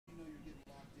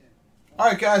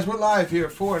Alright guys, we're live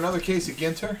here for another case of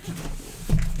Ginter.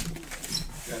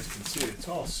 You guys can see it, it's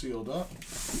all sealed up.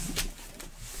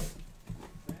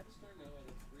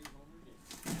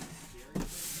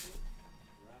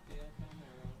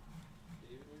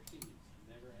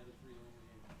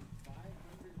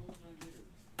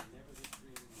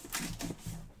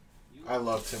 I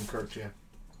love Tim Kirkjian.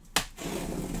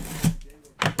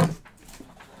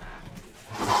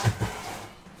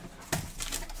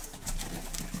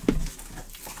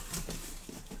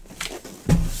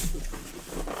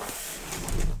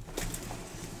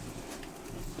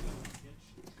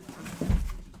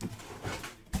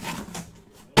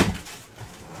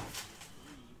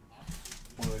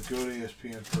 One of the good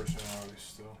ESPN personalities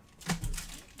still.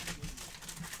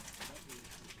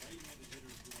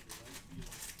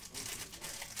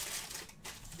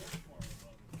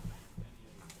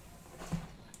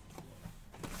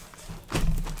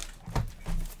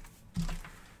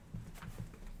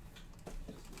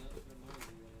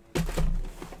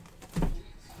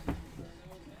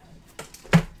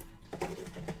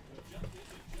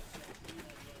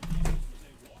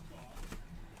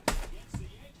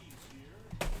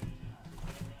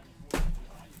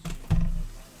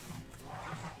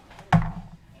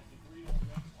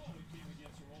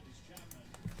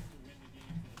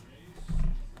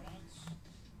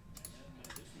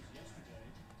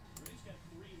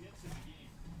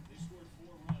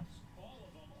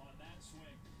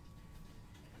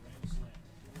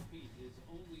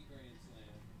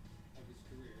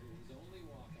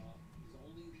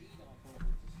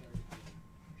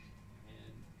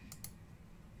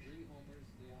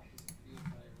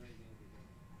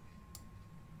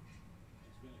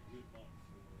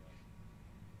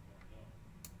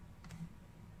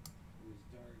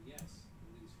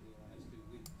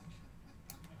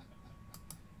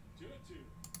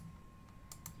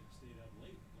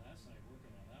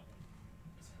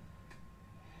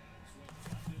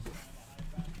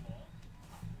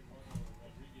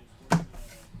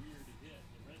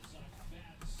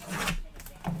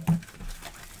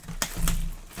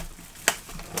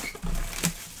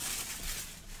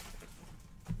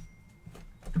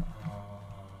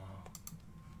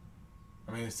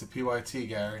 I mean, it's the PYT,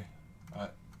 Gary.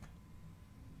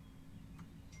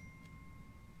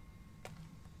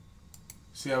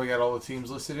 See how we got all the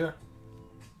teams listed here?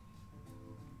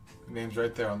 Names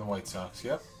right there on the White Sox.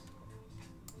 Yep.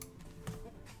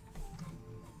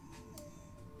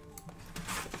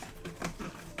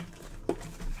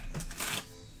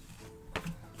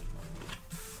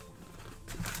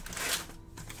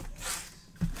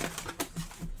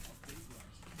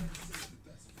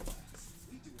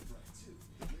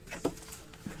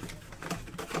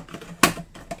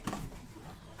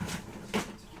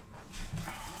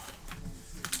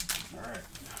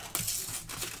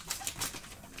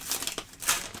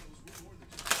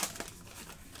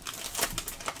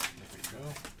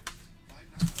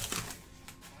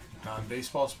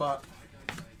 Non-baseball spot.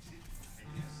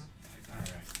 Alright.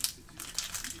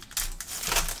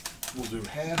 We'll do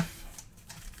half.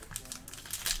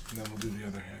 And then we'll do the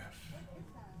other half.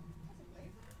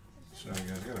 So guys,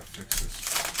 I gotta fix this.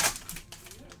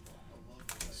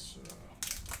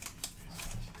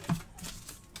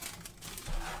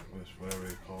 This whatever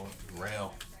they call it.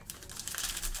 Rail.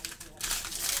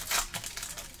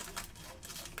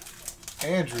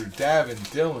 Andrew, Davin,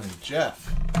 Dylan, Jeff.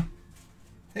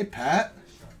 Hey, Pat.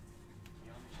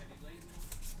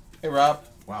 Hey, Rob.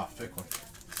 Wow, thick one.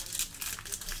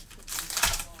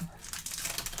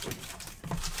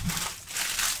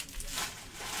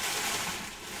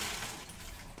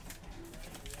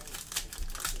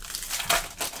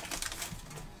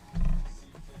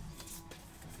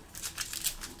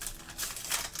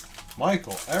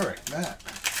 Michael, Eric, Matt.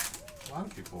 A lot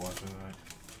of people watching tonight.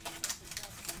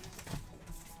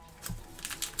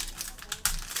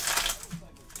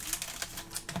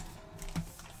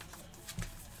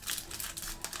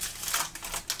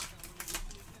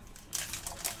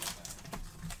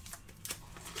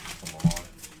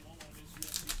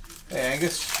 Hey,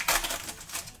 Angus.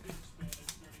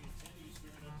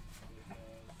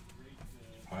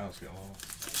 Files get a little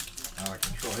out of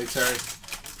control. Hey, Terry.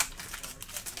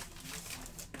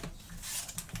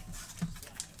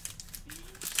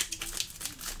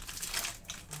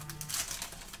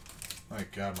 My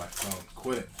God, my phone.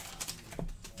 Quit it.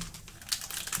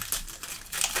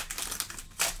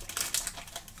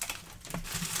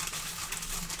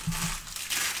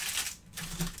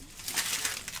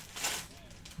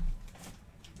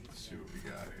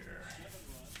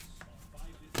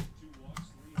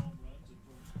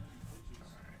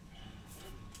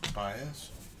 Bias.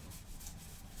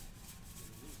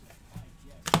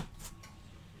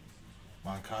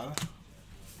 Moncada.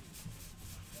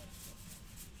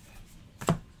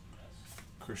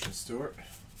 Christian Stewart.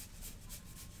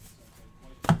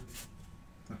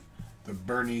 The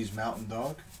Bernese Mountain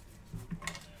Dog.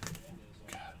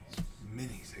 God, these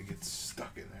minis, they get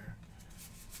stuck in there.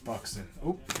 Buxton.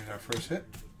 Oh, here's our first hit.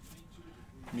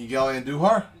 Miguel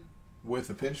Andujar with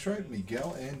a pinstripe.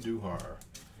 Miguel Andujar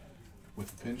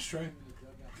with a pinstripe.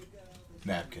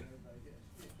 Napkin.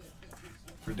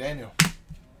 For Daniel.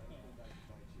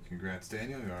 Congrats,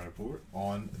 Daniel. You're on the board.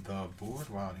 On the board.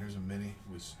 Wow, and here's a mini.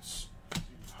 Was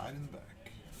hiding in the back.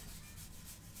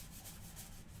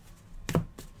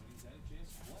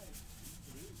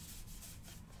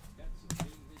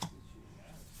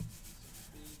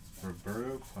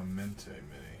 Roberto Clemente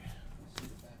mini.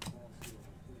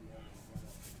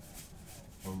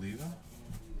 Oliva.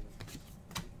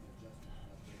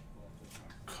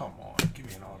 Come on, give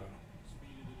me an auto.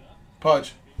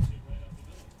 Pudge.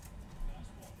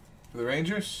 For the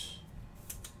Rangers.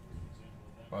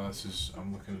 Wow, this is.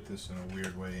 I'm looking at this in a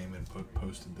weird way. Eamon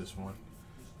posted this one.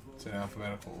 It's in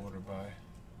alphabetical order by.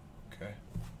 Okay.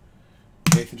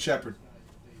 Nathan Shepard.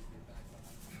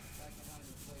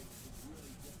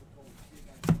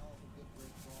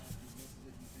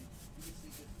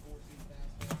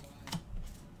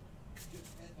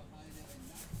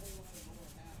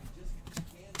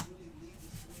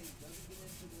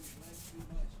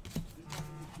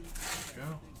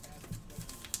 Go.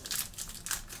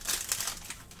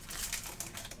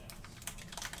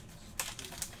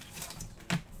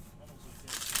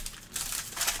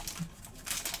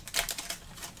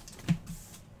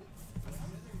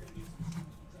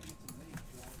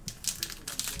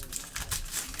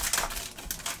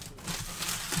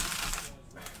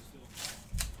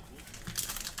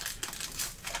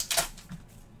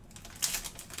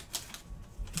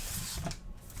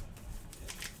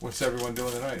 What's everyone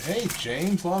doing tonight? Hey,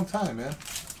 James, long time, man.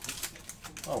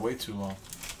 Oh, way too long.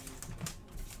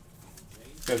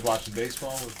 You guys watching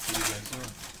baseball? What are you guys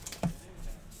doing?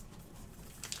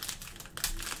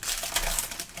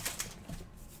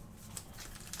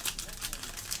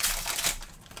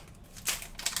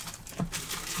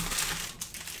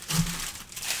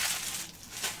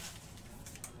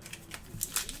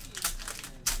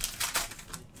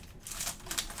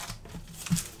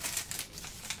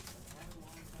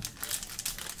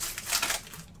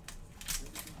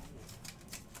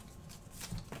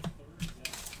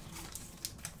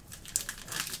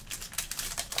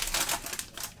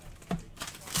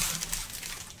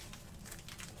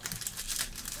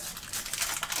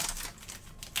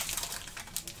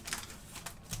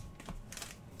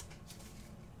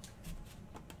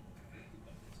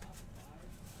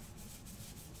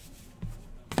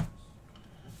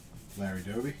 Larry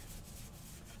Doby.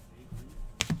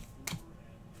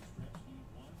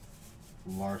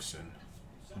 Larson.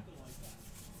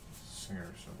 Singer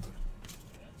or something.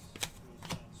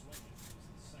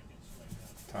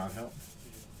 Todd Help.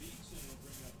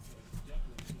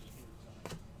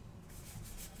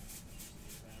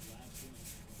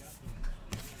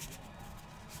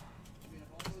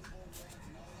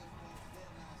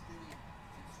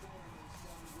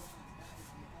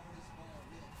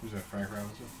 Who's that, Frank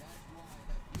Robinson?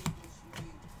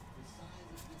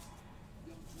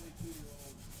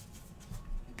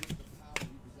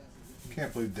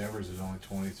 Can't believe Devers is only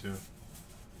 22.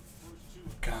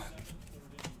 God.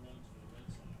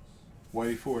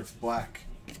 Whitey Ford, it's black.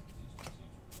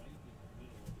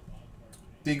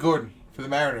 D. Gordon for the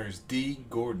Mariners. D.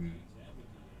 Gordon.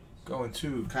 Going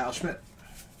to Kyle Schmidt.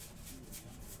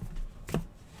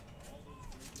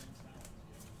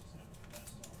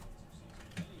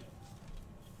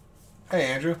 Hey,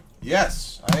 Andrew.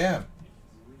 Yes, I am.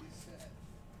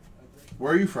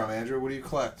 Where are you from, Andrew? What do you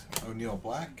collect? O'Neal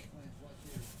Black.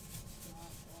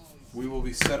 We will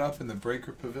be set up in the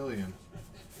Breaker Pavilion.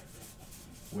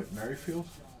 Whit Merrifield.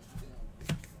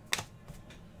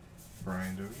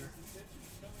 Brian Dozier.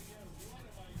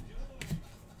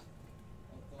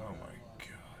 Oh my God.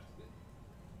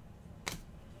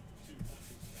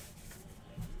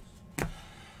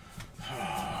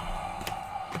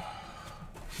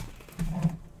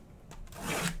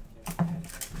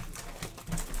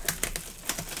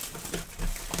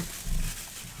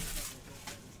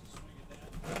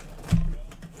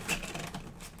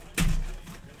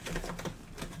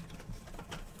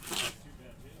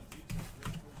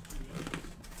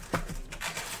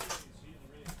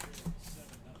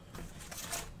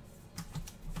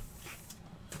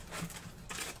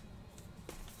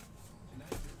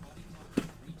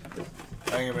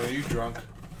 Hang on a minute, are you drunk?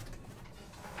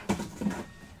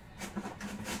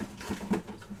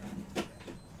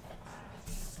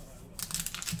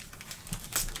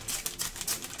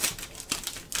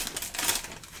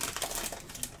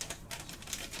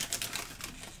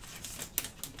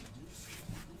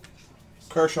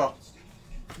 Kershaw.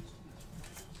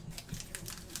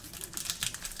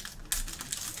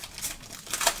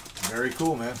 Very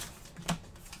cool, man.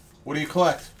 What do you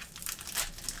collect?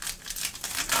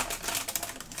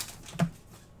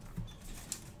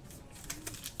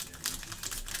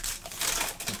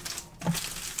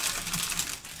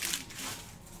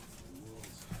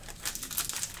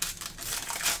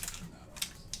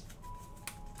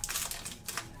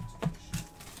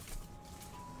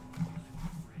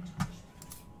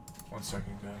 One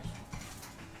second, guys.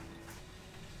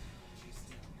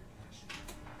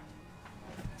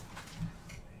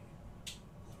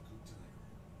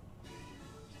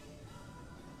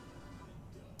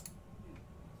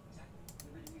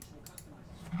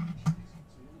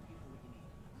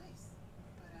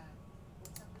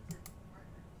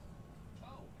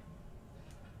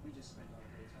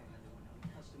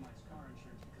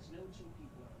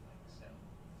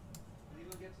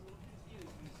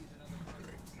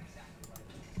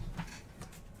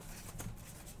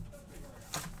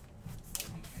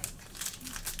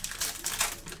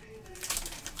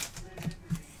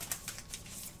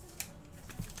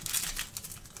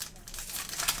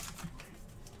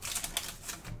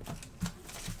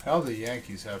 How the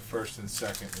Yankees have first and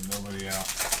second and nobody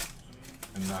out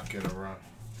and not get a run?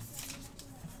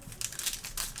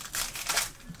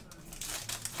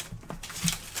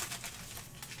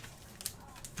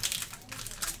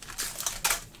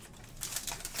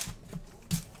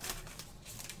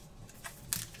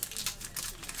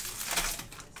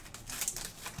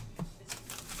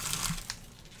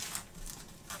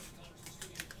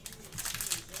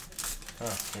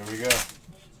 Oh, here we go.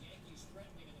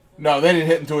 No, they didn't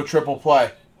hit into a triple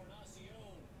play.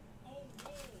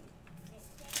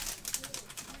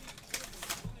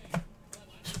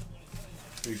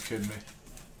 Are you kidding me?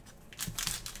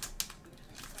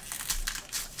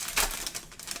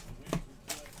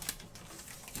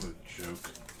 What a joke.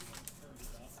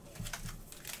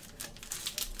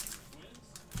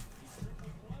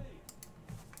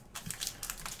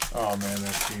 Oh man,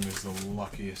 that team is the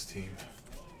luckiest team.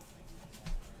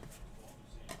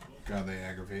 God, they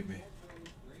aggravate me.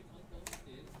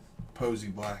 Posey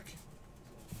Black.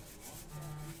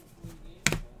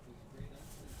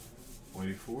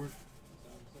 Whitey Ford.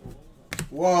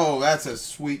 Whoa, that's a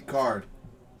sweet card.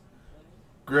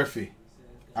 Griffey.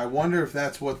 I wonder if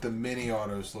that's what the mini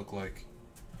autos look like.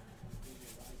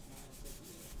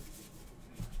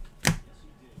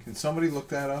 Can somebody look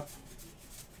that up?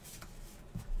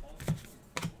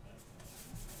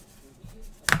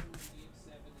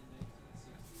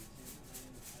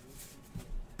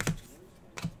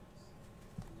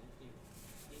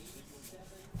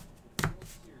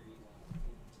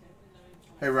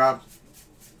 Hey, Rob.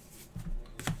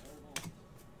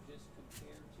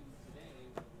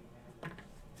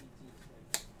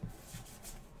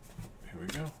 Here we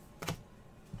go.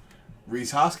 Rhys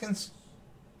Hoskins?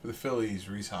 For the Phillies,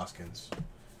 Rhys Hoskins.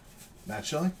 Matt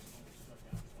Schilling?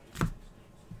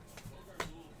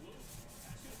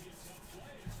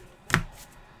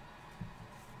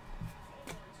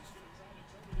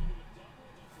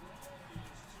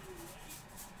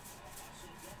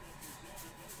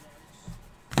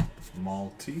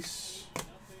 Maltese.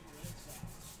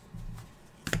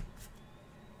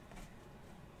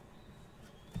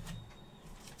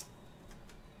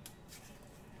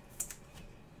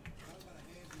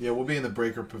 Yeah, we'll be in the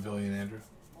Breaker Pavilion, Andrew.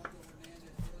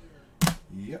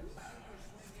 Yep.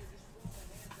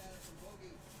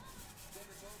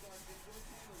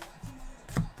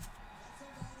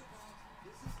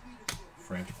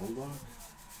 French Bulldog.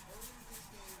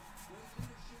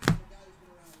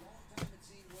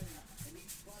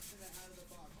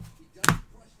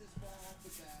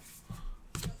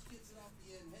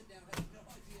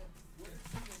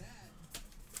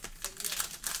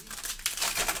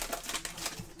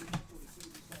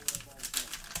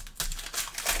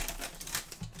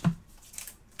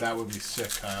 That would be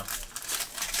sick, Kyle.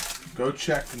 Go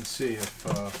check and see if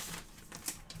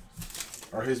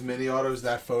are his mini autos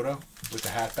that photo with the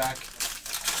hat back.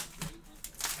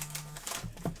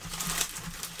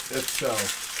 If so,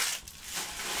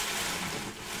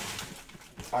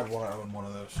 I'd want to own one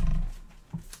of those.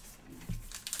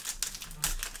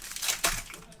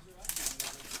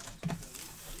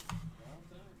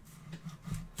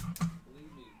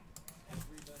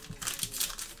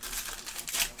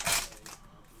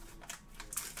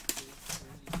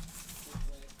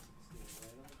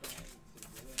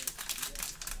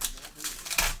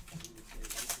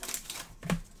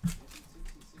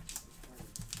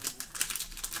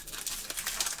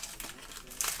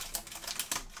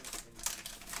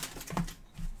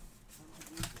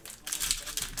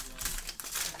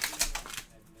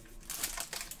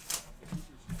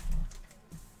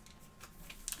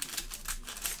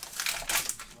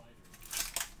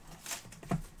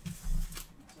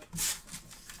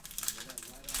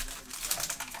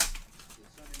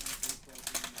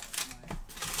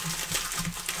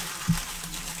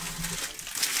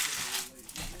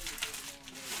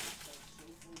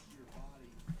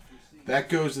 That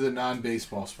goes to the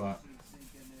non-baseball spot.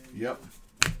 Yep.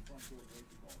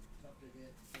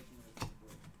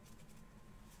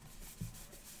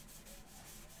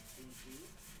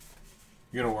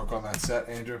 You gonna work on that set,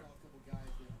 Andrew?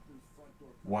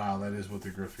 Wow, that is what the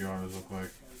Griffey autos look like.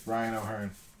 Ryan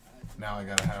O'Hearn. Now I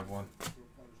gotta have one.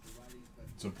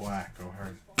 It's a black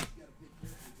O'Hearn.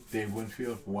 Dave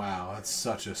Winfield. Wow, that's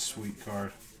such a sweet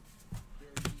card.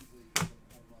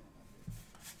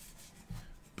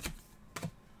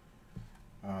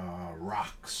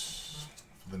 Rocks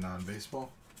for the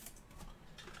non-baseball.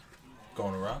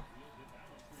 Going to rock.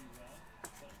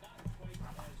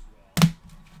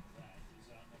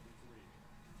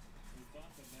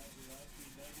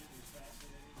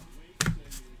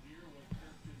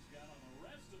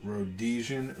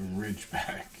 Rhodesian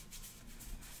Ridgeback.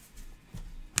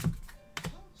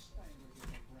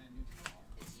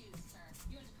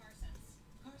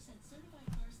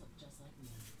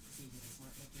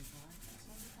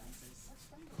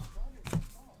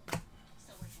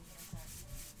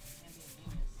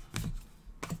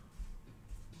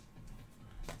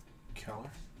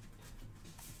 Keller.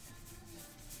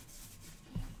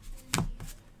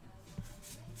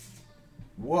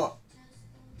 What?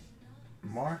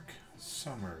 Mark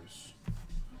Summers.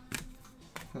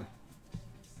 Huh.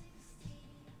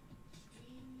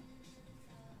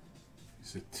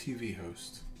 He's a TV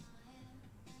host.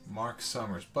 Mark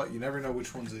Summers, but you never know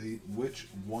which one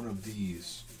of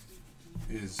these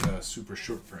is super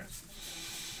short print.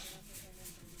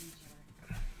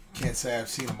 Can't say I've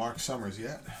seen a Mark Summers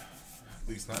yet, at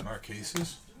least not in our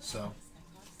cases. So,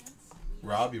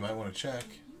 Rob, you might want to check.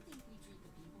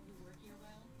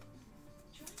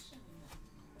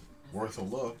 Worth a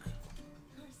look.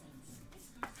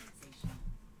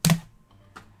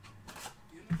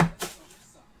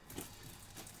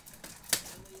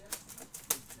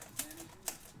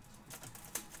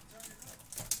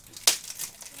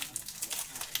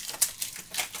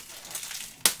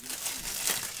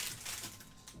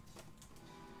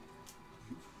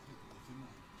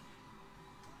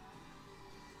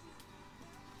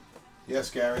 Yes,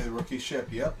 Gary, the rookie ship.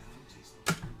 Yep.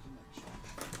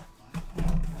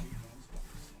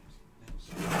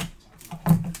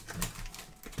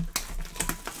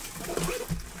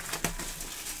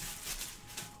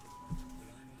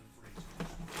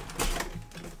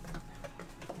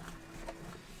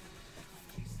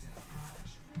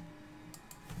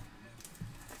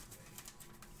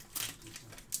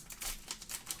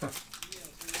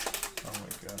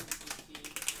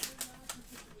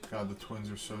 God, the Twins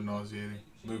are so nauseating.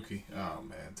 Mookie. Oh,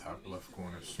 man. Top left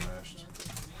corner smashed.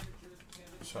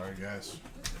 Sorry, guys.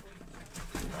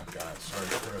 Not guys. Sorry,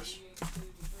 Chris.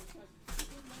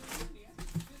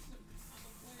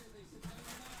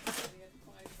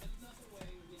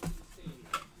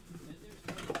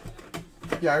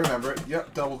 Yeah, I remember it.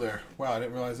 Yep, double there. Wow, I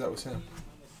didn't realize that was him.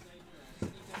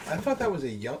 I thought that was a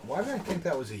young... Why did I think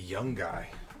that was a young guy?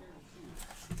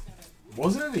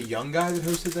 Wasn't it a young guy that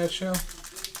hosted that show?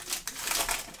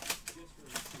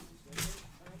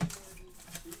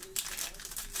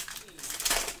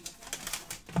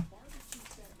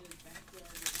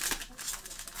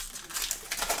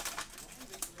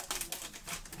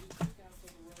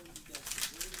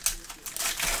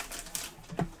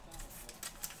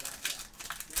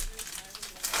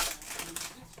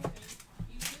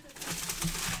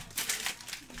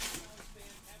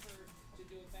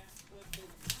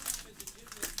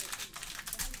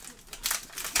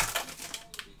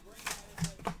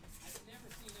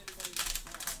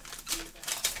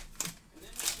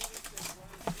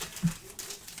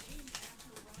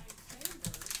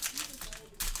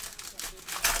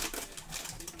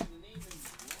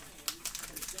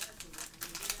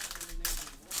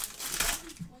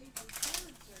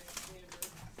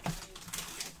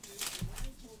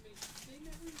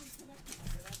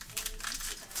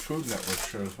 Food Network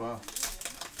show as well.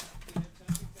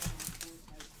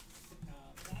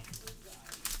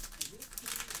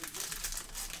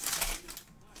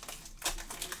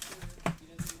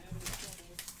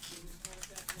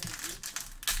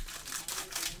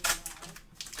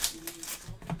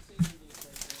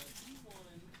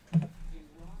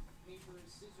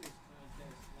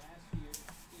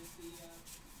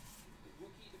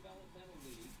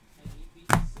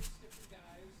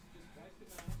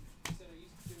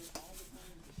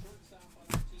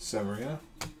 Severino.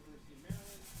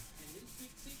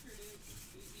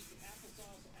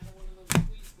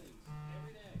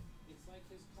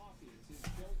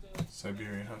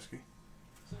 Siberian Husky.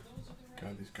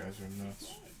 God, these guys are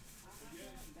nuts.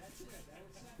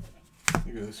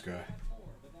 Look at this guy.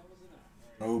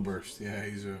 Oberst. Yeah,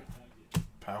 he's a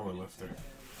Power lifter.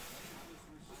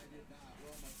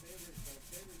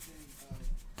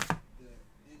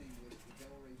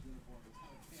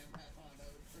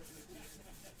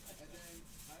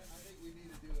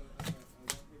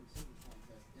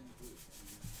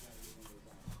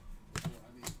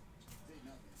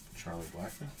 Charlie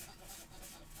Blackman.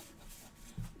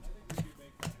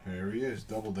 There he is,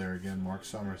 double there again, Mark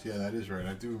Summers. Yeah, that is right.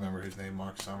 I do remember his name,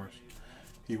 Mark Summers.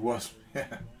 He was,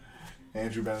 yeah.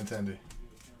 Andrew Benintendi.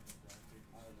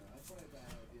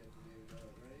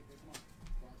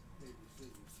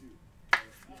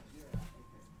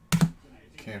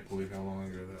 Can't believe how long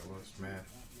ago that was, man.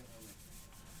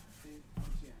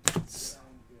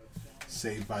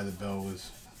 Saved by the Bell was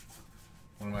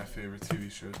one of my favorite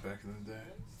TV shows back in the day.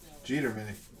 Jeter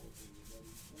mini.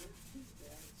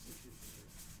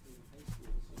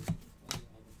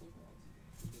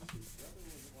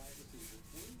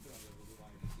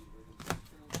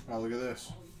 Oh, look at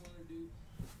this.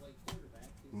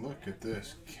 Look at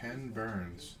this. Ken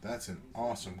Burns. That's an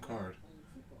awesome card.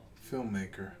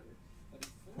 Filmmaker.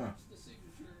 Huh.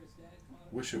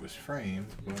 Wish it was framed,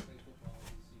 but...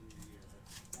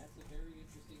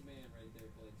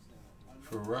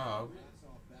 For Rob.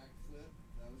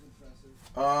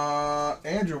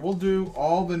 Andrew, we'll do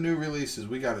all the new releases.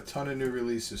 We got a ton of new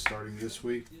releases starting this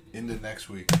week into next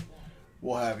week.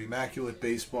 We'll have Immaculate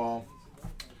Baseball,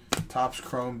 Topps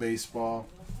Chrome Baseball.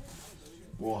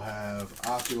 We'll have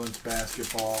Opulence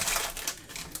Basketball,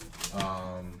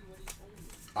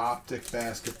 Optic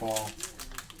Basketball.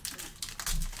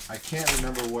 I can't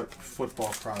remember what football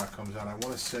product comes out. I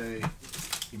want to say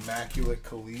Immaculate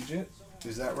Collegiate.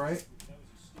 Is that right?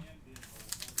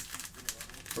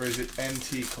 Or is it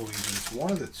NT Collegiate? It's one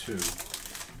of the two.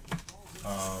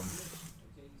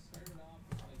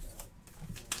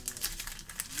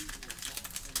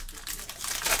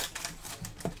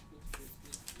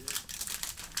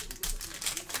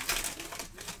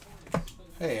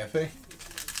 Hey, Effie.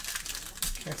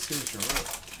 Can't see what you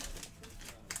wrote.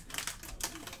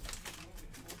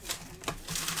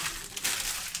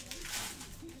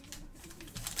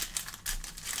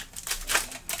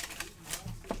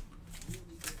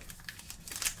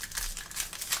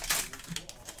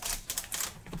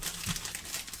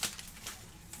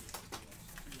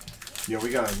 Yeah, we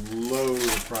got a load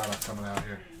of product coming out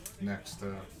here next few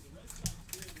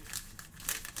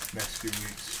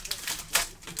weeks.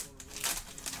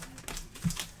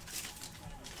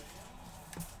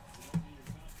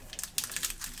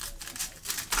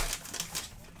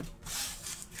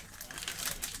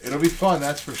 It'll be fun,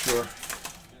 that's for sure.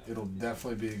 It'll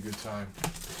definitely be a good time.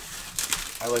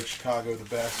 I like Chicago the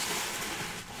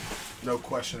best. No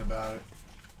question about it.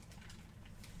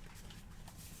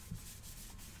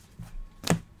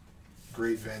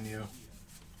 Great venue.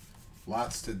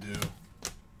 Lots to do.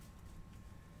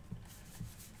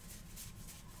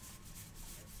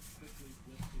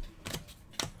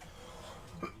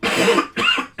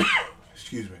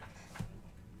 Excuse me.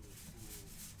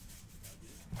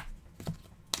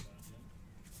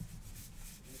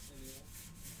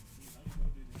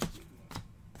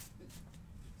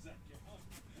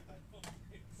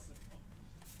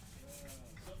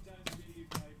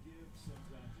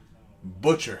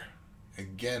 Butcher.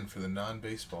 Again for the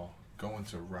non-baseball. Going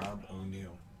to Rob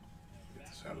O'Neill. Get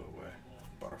this out of the way.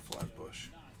 Butterfly Bush.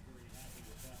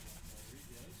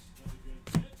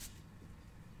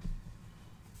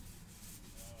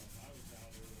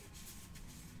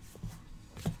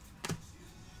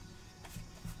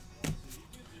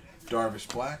 Darvish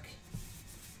Black.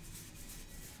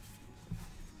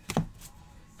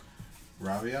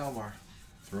 Robbie Alomar.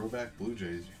 Throwback Blue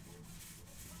Jays.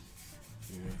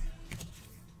 Yeah.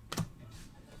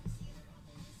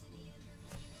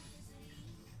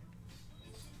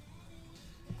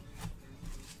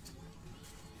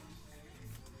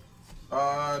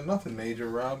 Nothing major,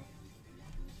 Rob.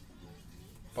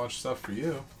 Bunch of stuff for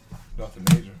you. Nothing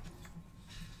major.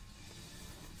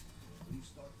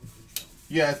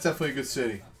 Yeah, it's definitely a good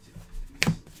city.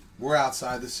 We're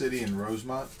outside the city in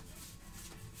Rosemont,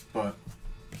 but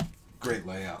great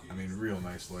layout. I mean, real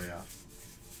nice layout.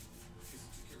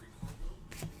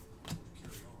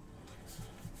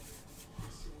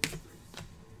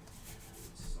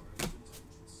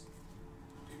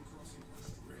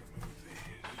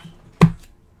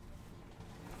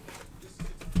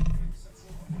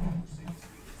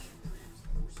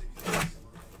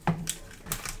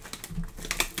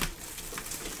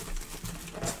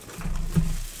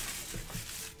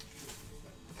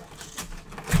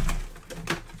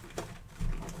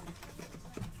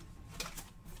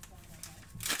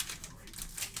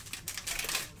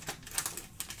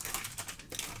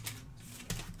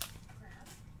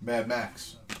 Mad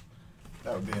Max.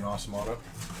 That would be an awesome auto.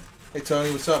 Hey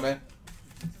Tony, what's up, man?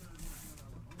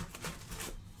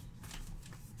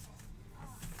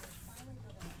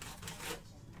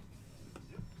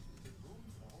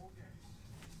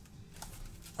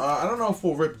 I don't know if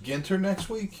we'll rip Ginter next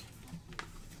week.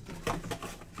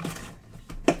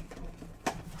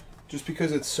 Just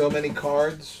because it's so many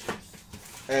cards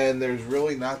and there's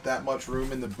really not that much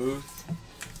room in the booth.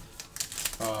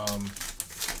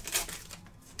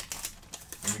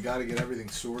 And we got to get everything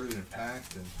sorted and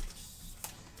packed and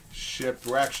shipped.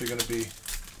 We're actually going to be...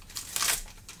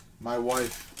 My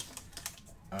wife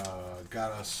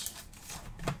got us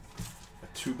a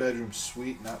 2-bedroom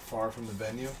suite not far from the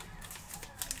venue.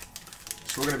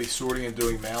 So we're going to be sorting and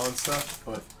doing mail and stuff,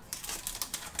 but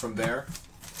from there,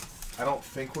 I don't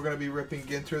think we're going to be ripping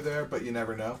Ginter there, but you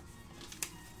never know.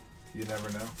 You never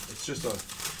know. It's just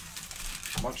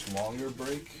a much longer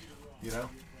break, you know?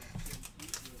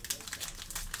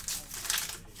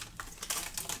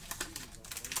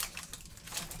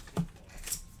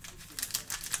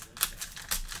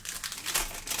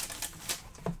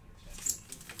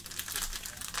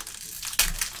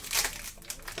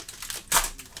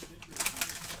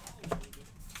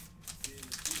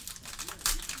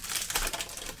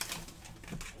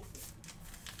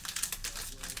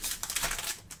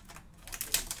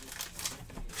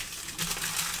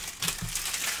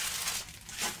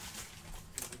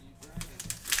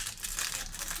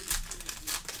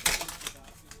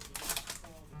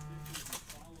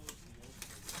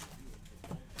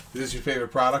 Is this your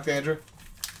favorite product, Andrew?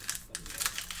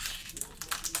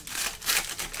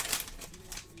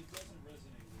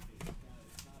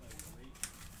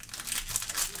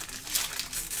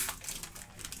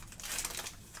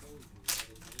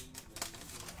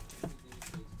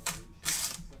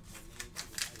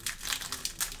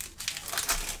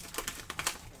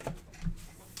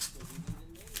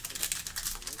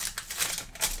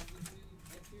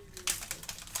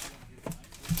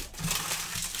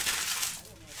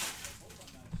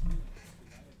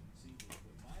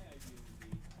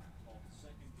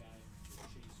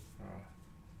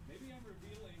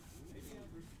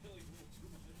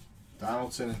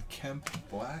 Donaldson and Kemp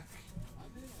Black.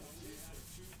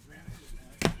 Man,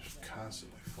 they just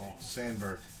constantly fall.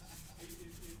 Sandberg.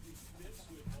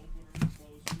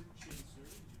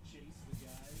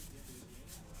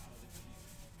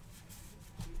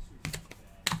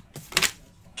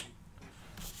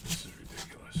 This is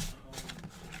ridiculous.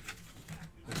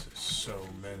 This is so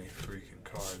many freaking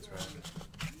cards, man.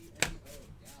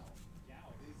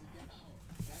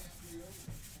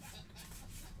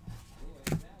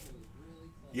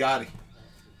 Yachty.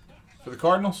 For the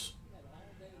Cardinals,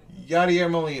 Yadier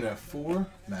Molina for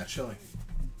Matt Schilling.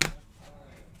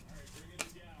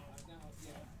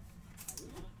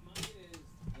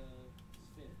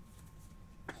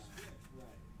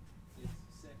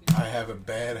 I have a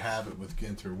bad habit with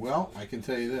Ginter. Well, I can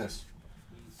tell you this.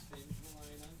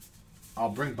 I'll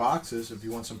bring boxes if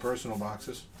you want some personal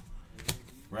boxes.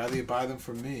 Rather you buy them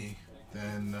from me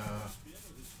than...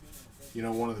 you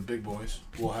know, one of the big boys.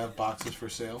 We'll have boxes for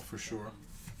sale, for sure.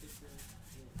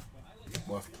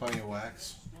 We'll have plenty of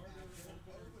wax.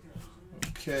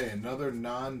 Okay, another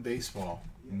non-baseball.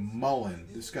 Mullen.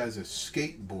 This guy's a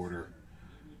skateboarder.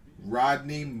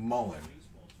 Rodney Mullen.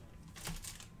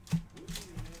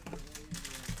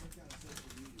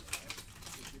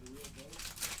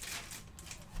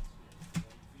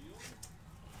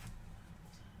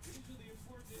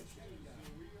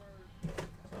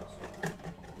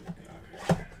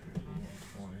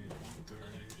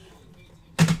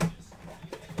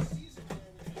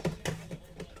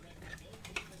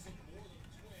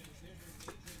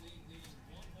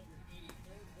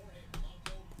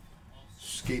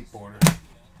 Skateboarder.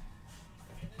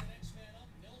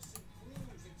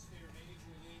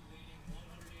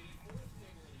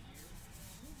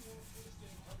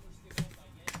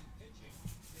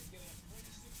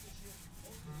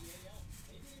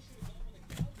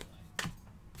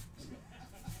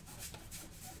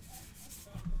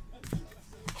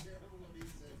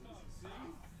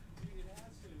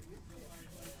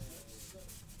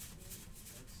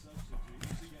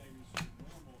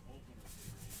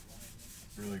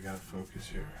 Really gotta focus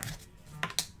here.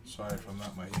 Sorry if I'm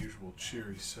not my usual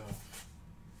cheery self.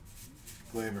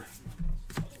 Glaber.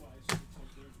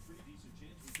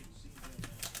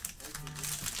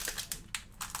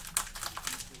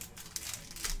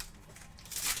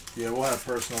 Yeah, we'll have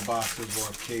personal boxes, we'll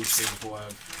have cases, we'll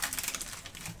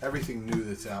have everything new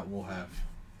that's out, we'll have.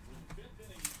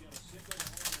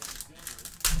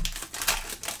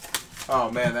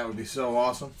 Oh man, that would be so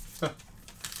awesome.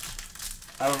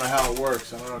 I don't know how it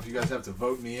works. I don't know if you guys have to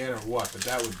vote me in or what, but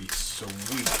that would be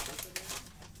sweet.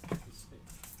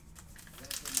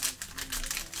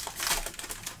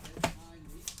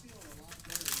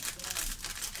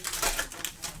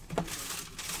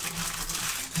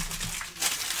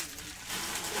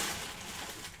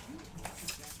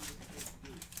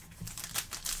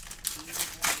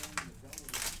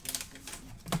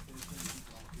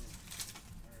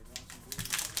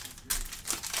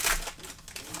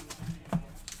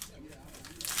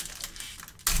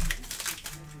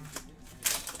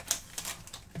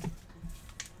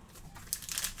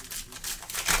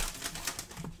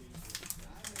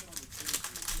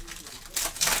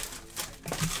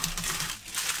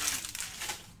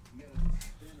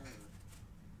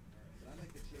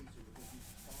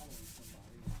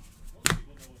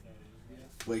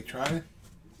 Blake Trinan,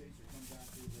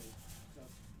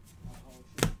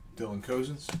 Dylan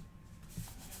Cousins.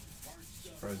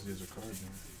 Surprised he has a card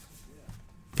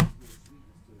there.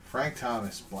 Frank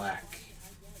Thomas, black.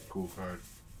 Cool card.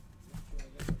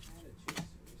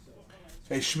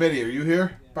 Hey Schmitty, are you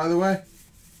here, by the way?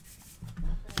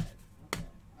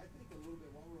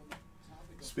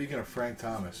 Speaking of Frank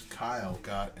Thomas, Kyle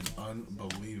got an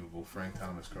unbelievable Frank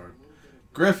Thomas card.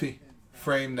 Griffey,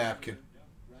 frame napkin.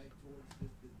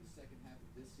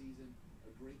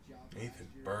 Nathan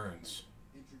Burns.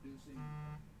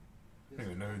 I don't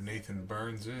even know who Nathan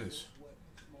Burns is.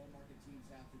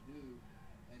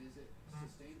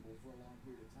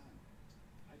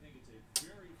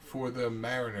 For the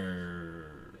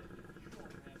Mariners.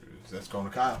 That's going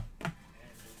to Kyle.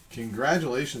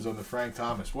 Congratulations on the Frank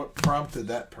Thomas. What prompted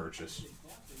that purchase?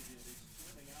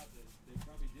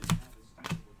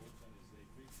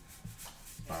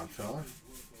 Bob Feller.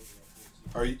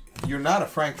 You're not a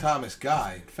Frank Thomas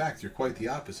guy. In fact, you're quite the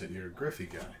opposite. You're a Griffey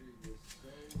guy.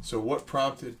 So what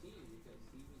prompted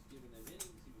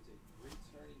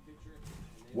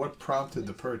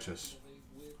the purchase?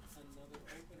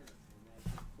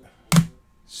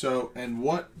 So, and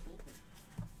what,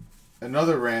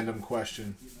 another random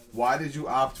question. Why did you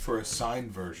opt for a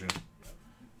signed version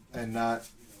and not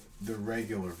the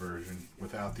regular version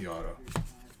without the auto?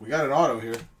 We got an auto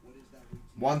here.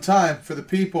 One time for the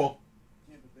people.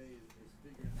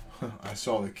 I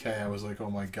saw the K. I was like,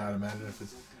 oh my God, imagine if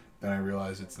it's... Then I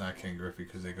realized it's not Ken Griffey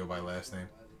because they go by last name.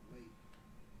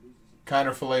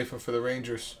 Kiner Falefa for the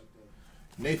Rangers.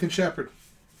 Nathan Shepard.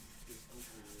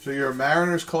 So you're a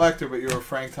Mariners collector, but you're a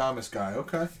Frank Thomas guy.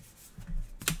 Okay.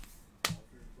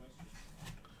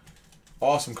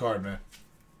 Awesome card, man.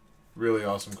 Really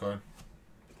awesome card.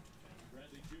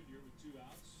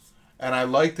 And I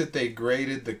like that they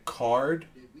graded the card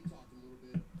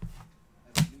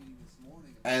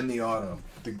and the auto.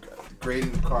 The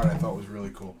grading the card I thought was really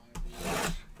cool.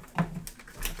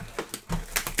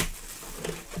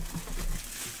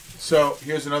 So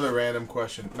here's another random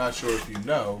question. Not sure if you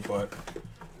know, but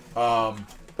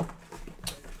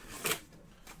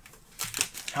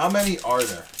how many are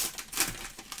there?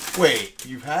 Wait,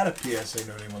 you've had a PSA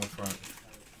no name on the front.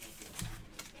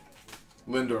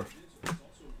 Lindor.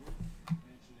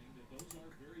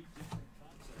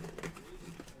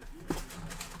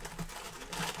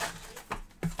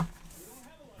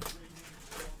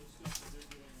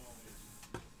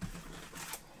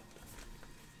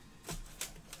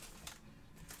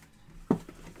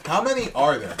 How many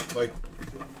are there? Like,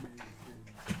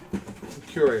 I'm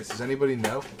curious. Does anybody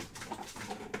know?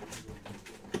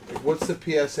 Like, what's the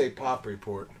PSA pop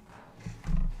report?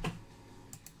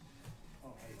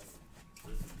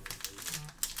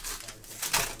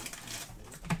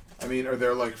 I mean, are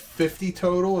there like 50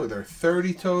 total? Are there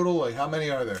 30 total? Like, how many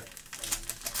are there?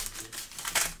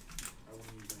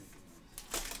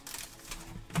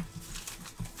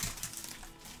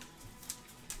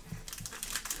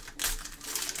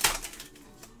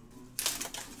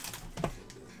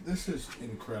 This is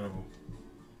incredible.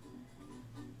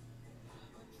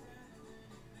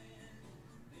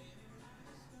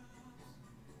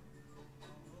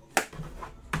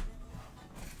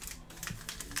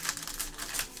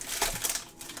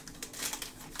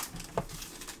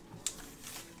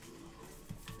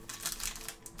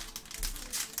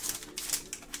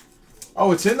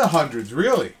 Oh, it's in the hundreds,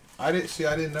 really? I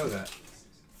didn't know that.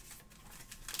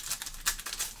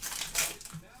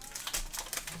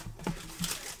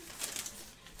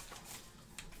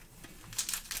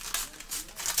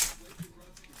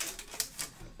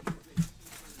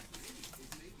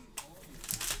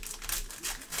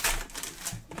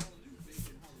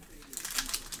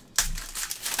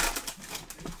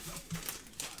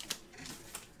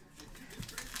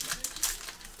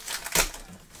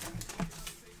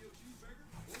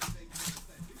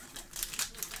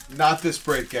 Not this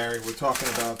break, Gary. We're talking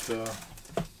about a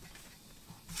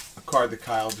card that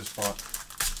Kyle just bought.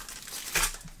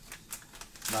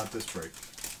 Not this break.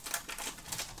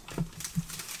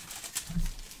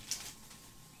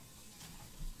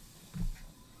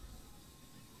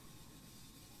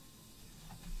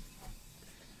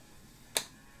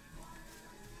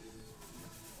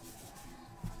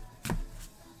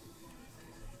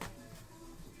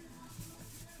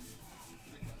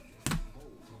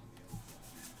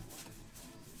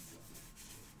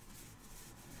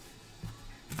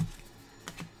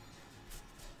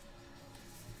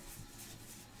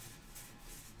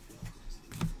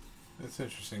 That's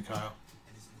interesting, Kyle.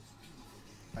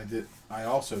 I did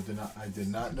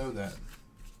not know that.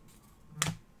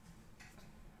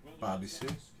 Bobby C.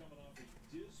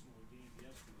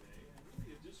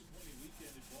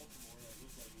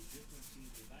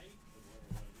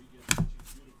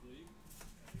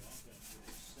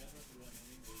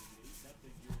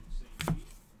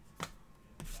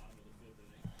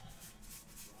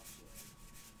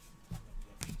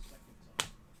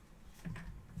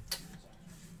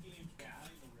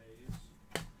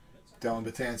 Dylan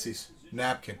Betances.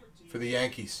 Napkin for the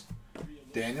Yankees.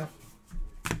 Daniel?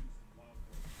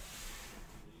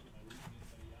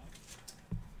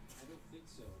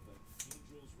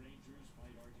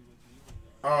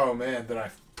 Oh, man. That I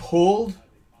pulled?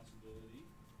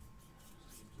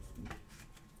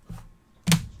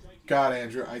 God,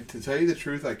 Andrew. To tell you the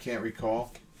truth, I can't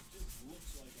recall.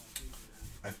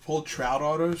 I've pulled Trout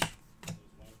autos.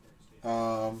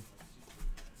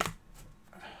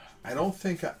 I don't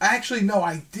think... actually, no,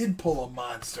 I did pull a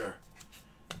monster.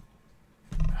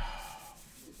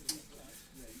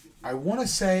 I want to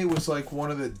say it was like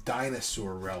one of the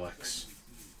dinosaur relics.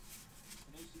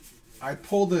 I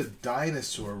pulled a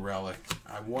dinosaur relic.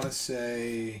 I want to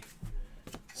say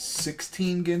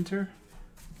 16 Ginter.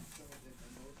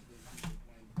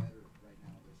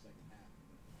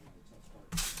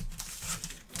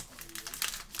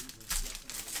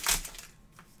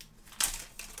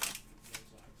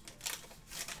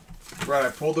 Right, I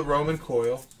pulled the Roman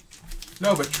coil.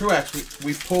 No, but Truax,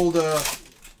 we pulled a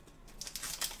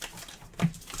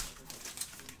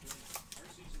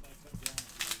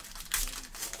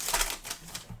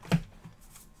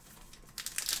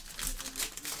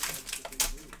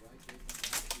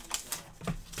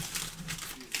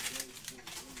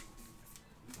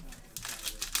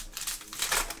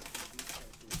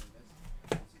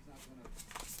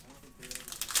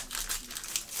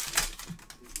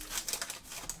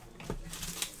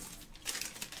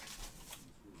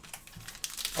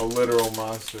literal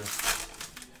monster.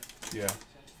 Yeah.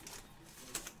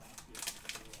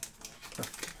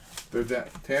 They're down,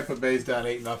 Tampa Bay's down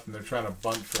 8-0. They're trying to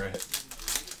bunt for a hit.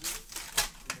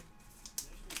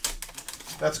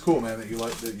 That's cool, man. That you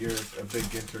like that. You're a big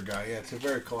Ginter guy. Yeah, it's a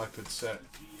very collected set.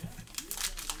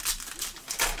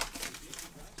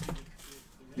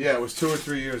 Yeah, it was 2 or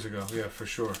 3 years ago. Yeah, for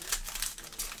sure.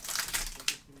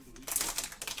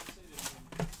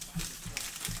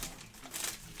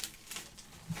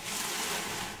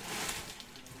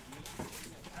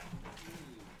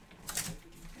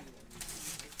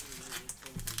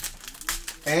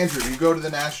 Andrew, do you go to the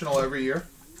National every year?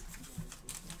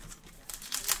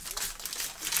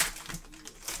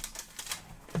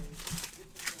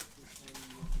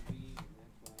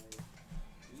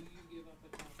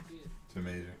 It's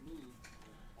amazing.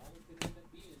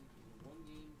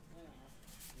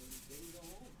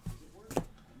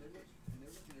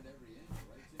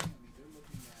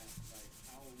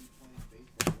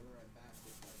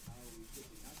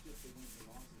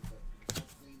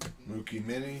 Mookie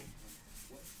Mini.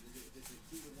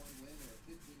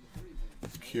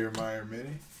 Kiermaier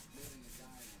Mini.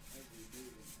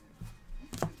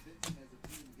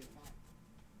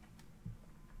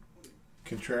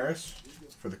 Contreras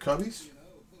for the Cubbies.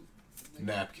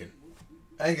 Napkin.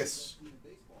 Angus.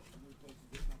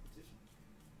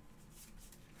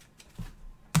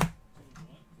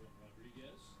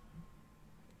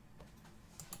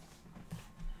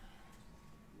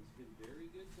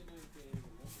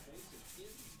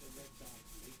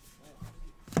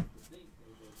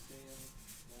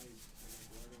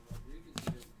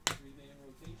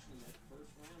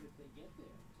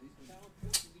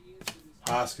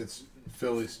 Hoskins,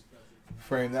 Phillies.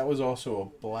 Frame. That was also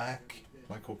a black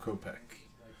Michael Kopech.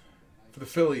 For the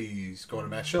Phillies, going to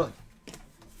Matt Schilling.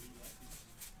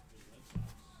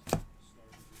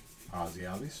 Ozzy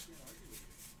Albies.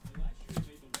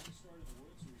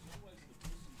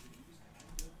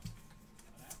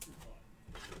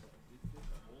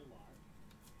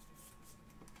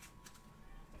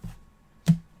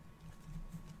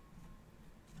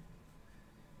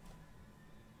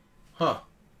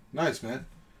 Nice, man.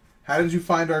 How did you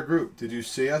find our group? Did you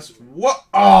see us? What?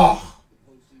 Oh!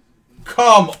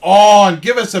 Come on!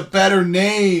 Give us a better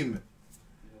name!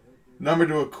 Number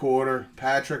to a quarter.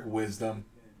 Patrick Wisdom.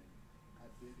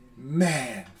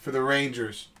 Man, for the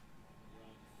Rangers.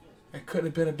 It couldn't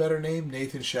have been a better name.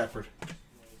 Nathan Shepard.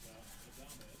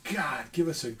 God, give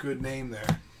us a good name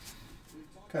there.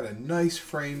 Got a nice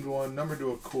framed one. Number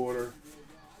to a quarter.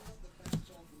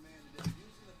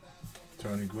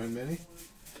 Tony Gwynn mini.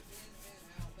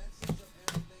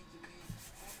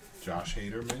 Josh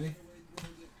Hader mini.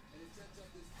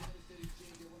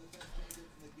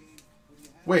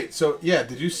 Wait, so yeah,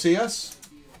 did you see us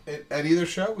at either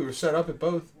show? We were set up at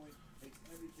both.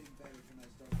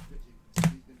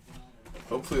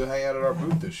 Hopefully we'll hang out at our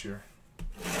booth this year.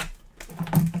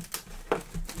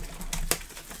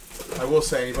 I will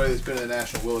say, anybody that's been to the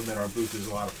National will admit our booth is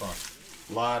a lot of fun.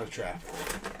 A lot of traffic.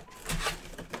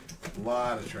 A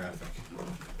lot of traffic.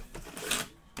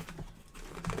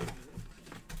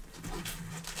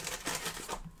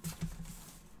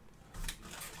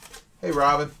 Hey,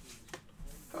 Robin.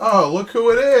 Oh, look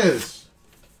who it is.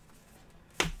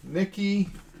 Nikki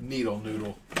Needle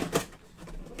Noodle.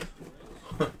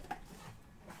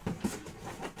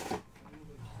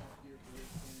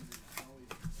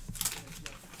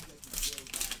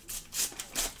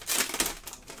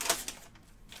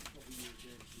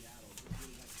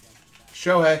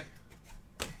 Shohei.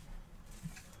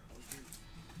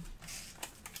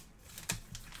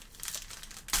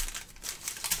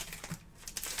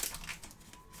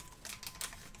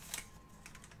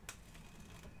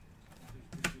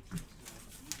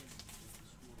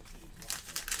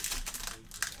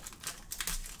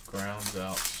 Grounds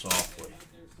out softly.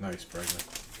 Nice, Bregman.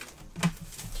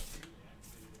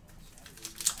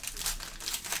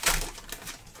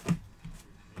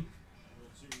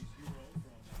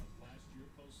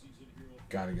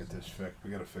 Gotta get this fixed. We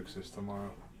gotta fix this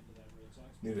tomorrow.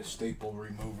 Need a staple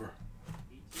remover.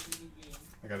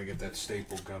 I gotta get that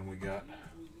staple gun we got.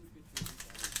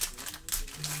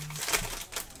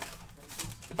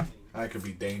 That could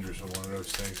be dangerous with one of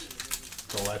those things.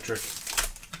 It's electric.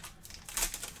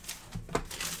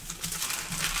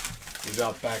 He was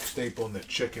out back stapling the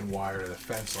chicken wire to the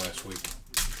fence last week.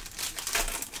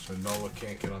 So Nola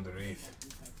can't get underneath.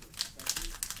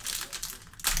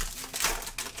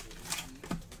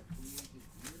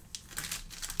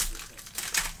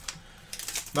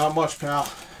 Not much, pal.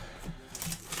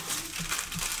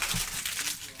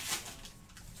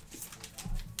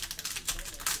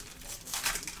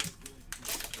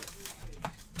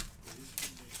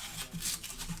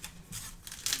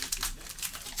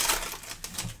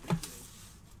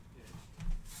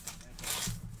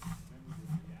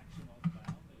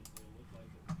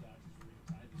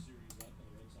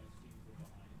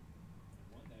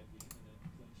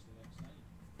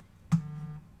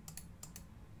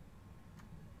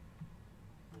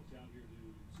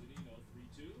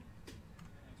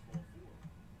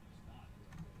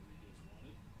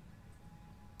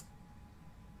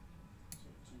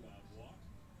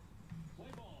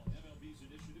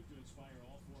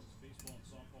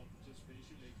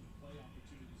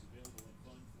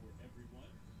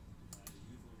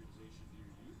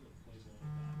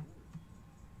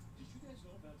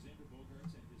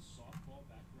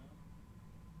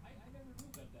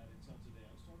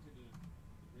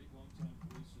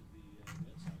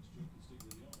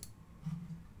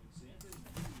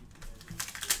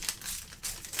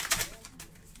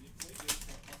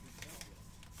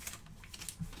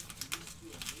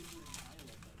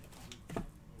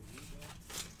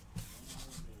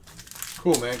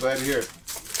 Cool, man. Glad to hear it.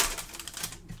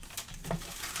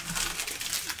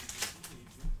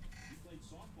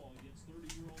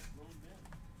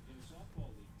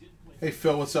 Hey,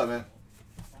 Phil. What's up, man?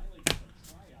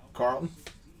 Carlton?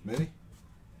 Mini?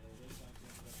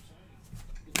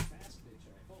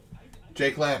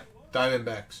 Jake Lamb.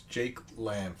 Diamondbacks. Jake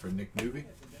Lamb for Nick Newby.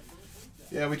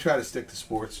 Yeah, we try to stick to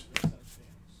sports.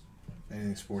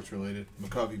 Anything sports related.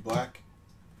 McCovey Black.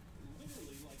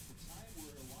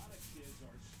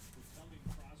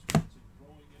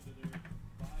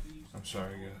 I'm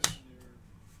sorry, guys.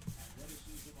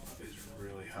 It's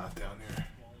really hot down here.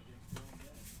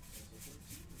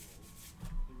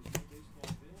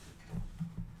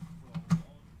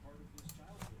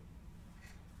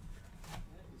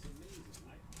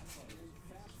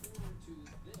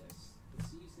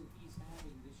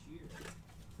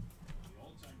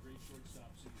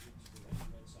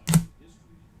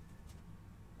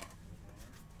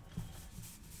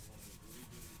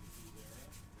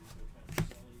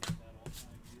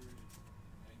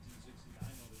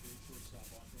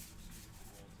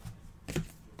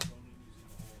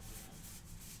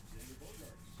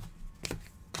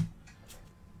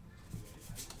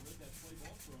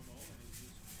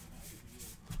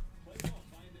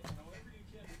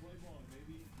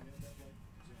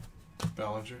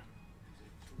 Bellinger.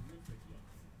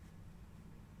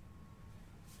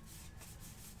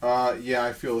 Yeah,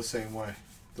 I feel the same way.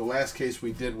 The last case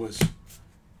we did was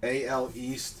AL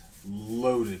East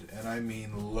loaded, and I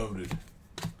mean loaded.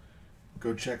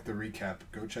 Go check the recap.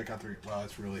 Go check out the... Wow,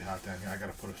 it's really hot down here. I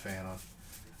gotta put a fan on.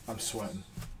 I'm sweating.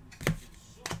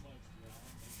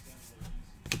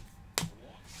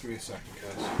 Give me a second,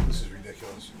 guys. This is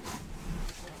ridiculous.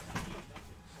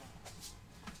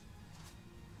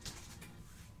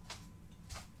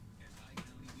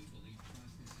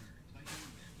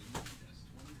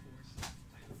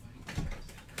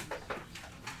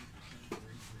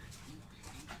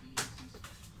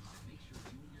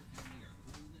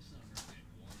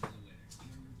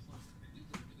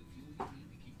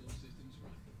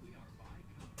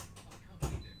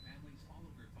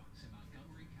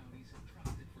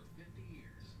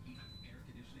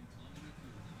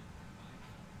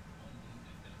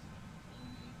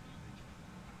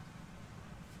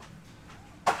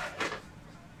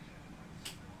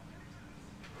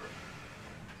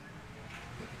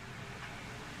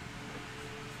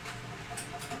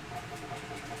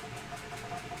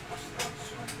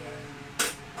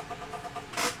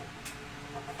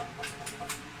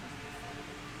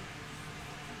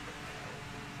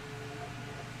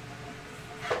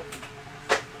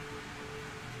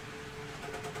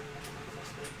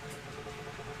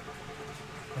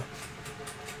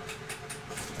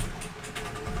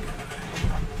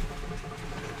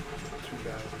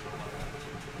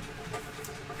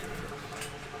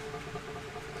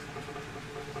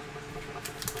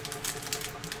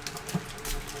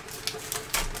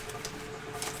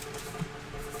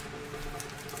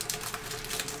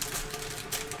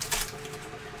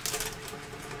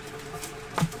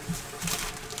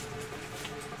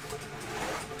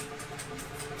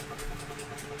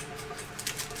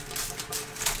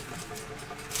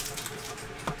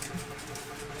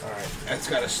 That's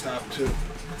got to stop too.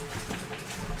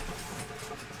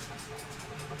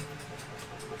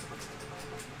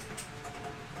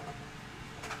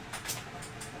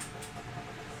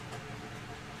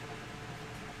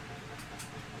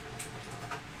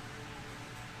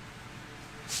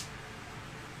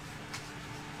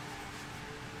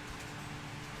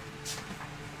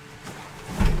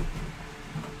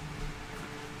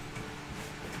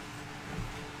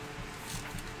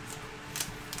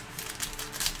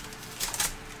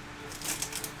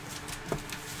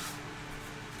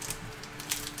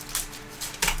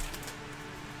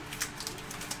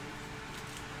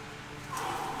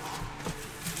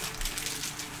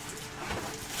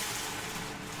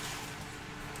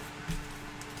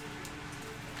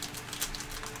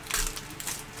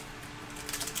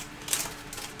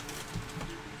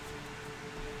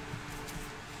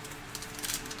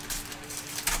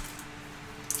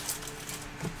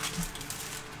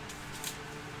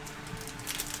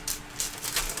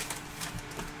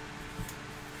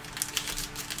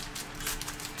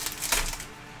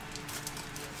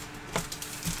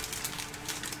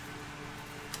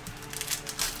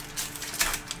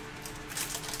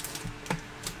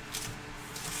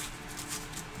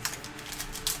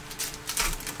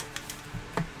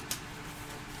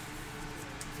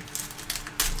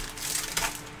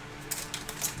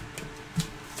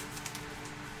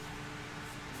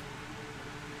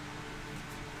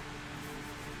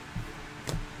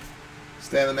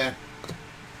 Stand the man.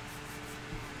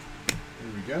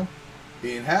 Here we go.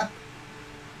 Ian Happ.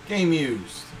 Game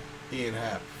used. Ian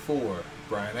Happ for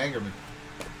Brian Angerman.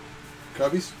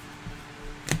 Cubbies.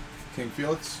 King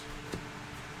Felix.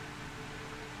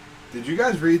 Did you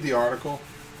guys read the article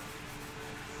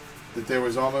that there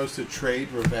was almost a trade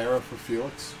Rivera for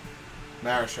Felix?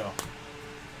 Marichal.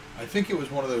 I think it was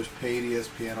one of those paid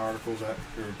ESPN articles.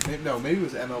 No, maybe it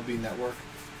was MLB Network.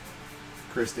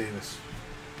 Chris Davis.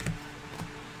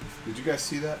 Did you guys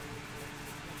see that?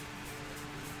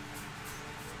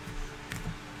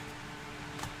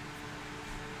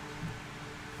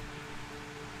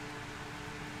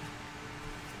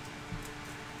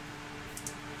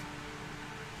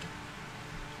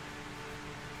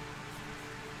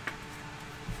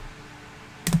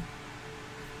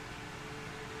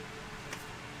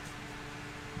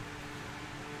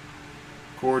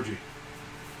 Corgi.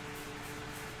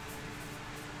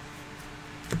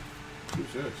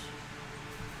 Who's this?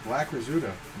 Black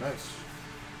Rizzuto. Nice.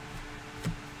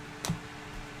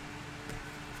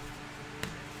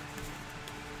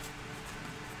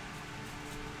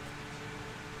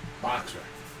 Boxer.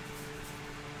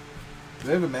 Do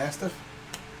they have a Mastiff?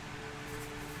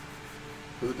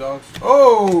 For the dogs?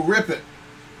 Oh, rip it!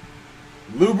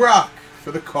 Lou Brock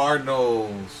for the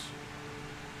Cardinals.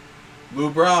 Lou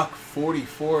Brock,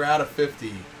 44 out of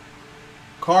 50.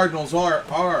 Cardinals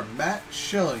are Matt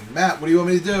Schilling. Matt, what do you want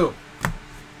me to do?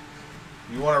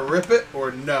 You want to rip it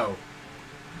or no?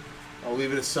 I'll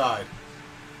leave it aside.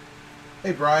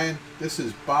 Hey, Brian. This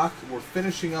is box. We're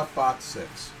finishing up box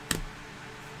 6.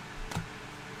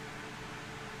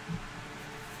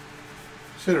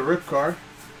 Just hit a rip card.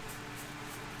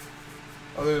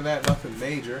 Other than that, nothing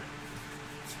major.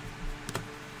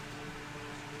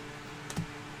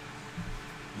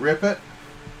 Rip it.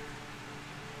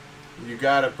 You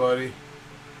got it, buddy.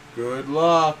 Good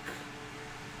luck.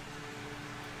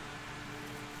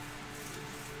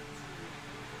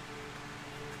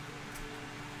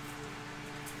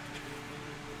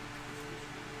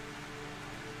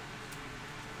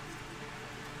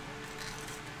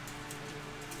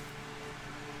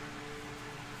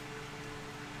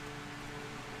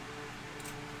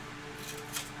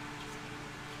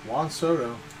 Juan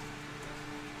Soto.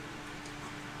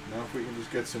 Now if we can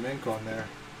just get some ink on there.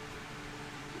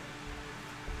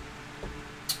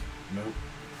 Nope.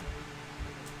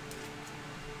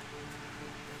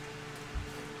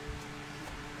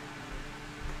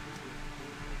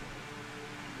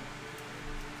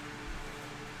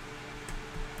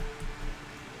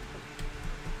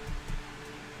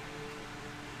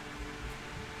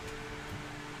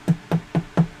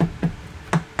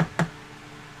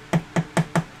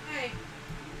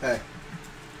 Hey.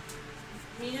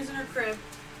 Nina's in her crib.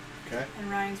 Okay. And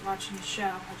Ryan's watching the show.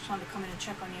 I just wanted to come in and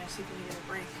check on you, see if you needed a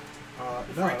break. No.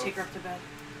 Before I take her up to bed.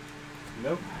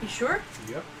 Nope. You sure?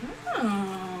 Yep.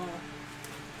 Oh.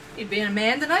 You being a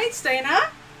man tonight? Staying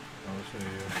up? I'll show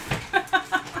you.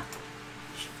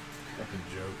 Fucking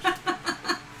jokes.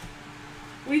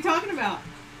 What are you talking about?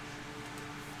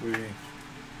 What do you mean?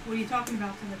 What are you talking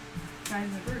about to the guys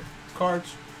in the group?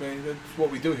 Cards. I mean, that's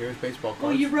what we do here is baseball cards.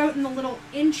 Well, you wrote in the little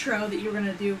intro that you were going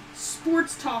to do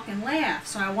sports talk and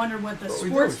laughs. So I wondered what the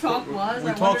sports talk was.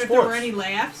 I wondered if there were any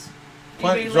laughs.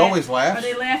 There's always laughs. Are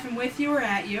they laughing with you or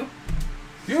at you?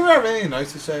 Do you ever have anything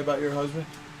nice to say about your husband?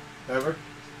 Ever?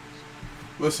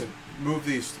 Listen, move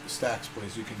these stacks,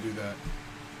 please. You can do that.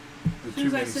 As soon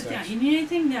as I sit down. You need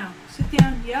anything? No. Sit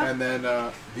down. Yep. And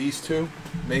then these two,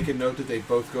 make a note that they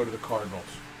both go to the Cardinals.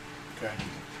 Okay?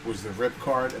 Was the rip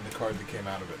card and the card that came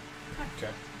out of it.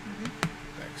 Okay? Mm-hmm.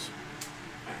 Thanks.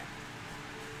 All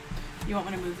right. You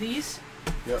want me to move these?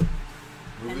 Yep.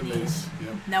 Move And the these. these.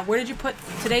 Yep. Now, where did you put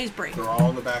today's break? They're all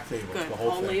on the back table. Good. The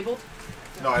whole All thing. labeled?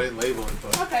 No, I didn't label it,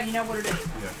 but... Okay, you know what it is.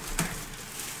 Yeah.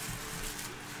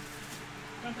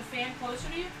 Want the fan closer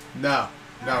to you? No.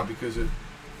 No, because it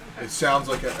sounds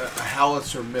like a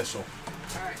howitzer missile.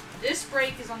 All right. This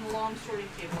break is on the long sorting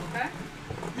table, okay?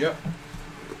 Yep.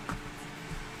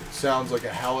 Sounds like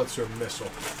a howitzer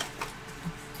missile.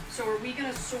 So are we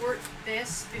going to sort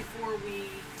this before we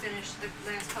finish the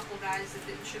last couple of guys that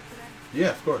didn't ship today?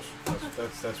 Yeah, of course.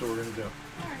 That's what we're going to do.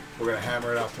 All right. We're going to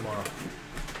hammer it out tomorrow.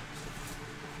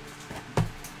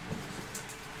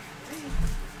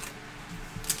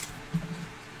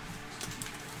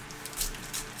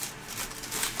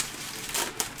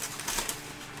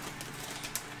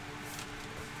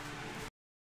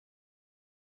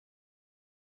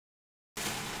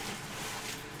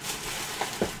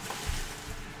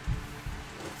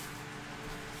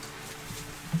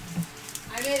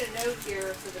 I made a note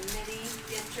here for the mini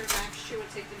Ginter Max Shoe and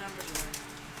take the numbers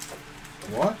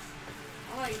away. What?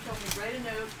 Oh, you told me write a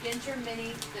note, Ginter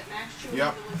mini that Max Shoe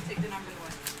Yep. and let's take the numbers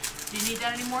away. Do you need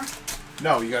that anymore?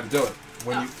 No, you got to do it.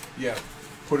 When Oh. you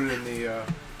put it in the I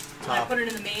top. put it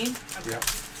in the main? Okay. Yeah.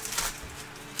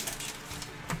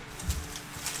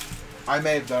 I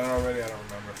may have done it already. I don't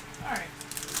remember. All right.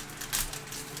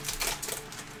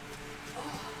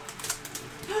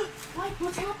 Mike,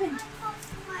 what's happened?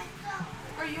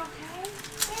 Are you okay?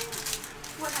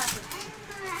 What happened?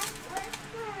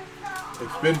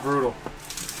 It's been brutal.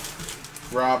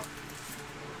 Rob,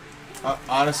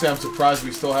 honestly, I'm surprised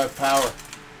we still have power.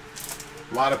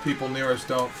 A lot of people near us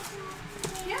don't.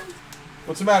 Yeah.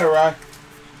 What's the matter, Rye?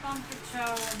 Bumped the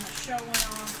toe and the show went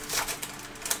on.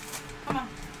 Come on.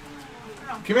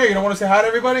 Come here. You don't want to say hi to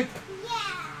everybody? Go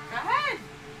ahead.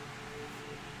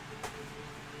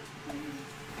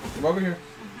 Come over here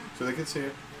so they can see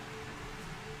it.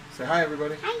 Say hi,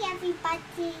 everybody. Hi,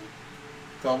 everybody.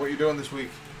 Tell them what you're doing this week.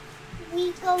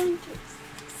 We going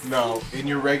to... No, in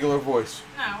your regular voice.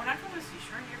 No, we're not going to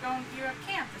seashore. You're at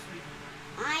camp this week.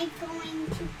 I'm going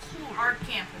to camp. Art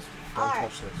camp this week. Don't Art.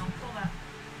 touch this. Don't pull that.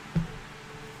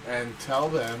 And tell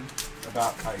them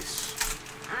about ice.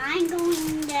 I'm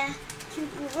going to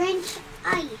Grinch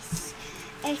Ice.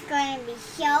 It's going to be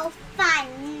so fun.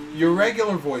 Your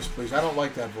regular voice, please. I don't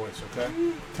like that voice, okay?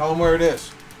 Tell them where it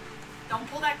is. Don't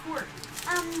pull that cord.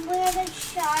 Where the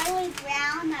Charlie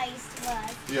Brown ice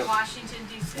was. Yep. Washington,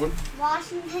 D.C. What?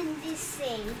 Washington, D.C.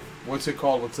 What's it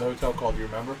called? What's the hotel called? Do you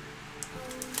remember?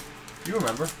 You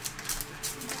remember?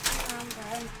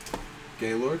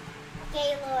 Gaylord?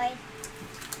 Gaylord.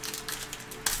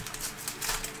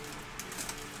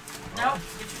 Nope.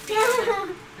 Get your feet on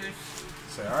it.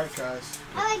 Say, all right, guys.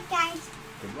 Alright, guys.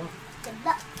 Good luck. Good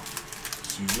luck.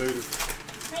 See you later.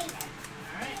 Later.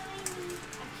 Alright.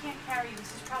 I can't carry you.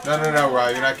 This is probably... No,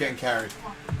 Rod. You're not getting carried.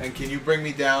 And can you bring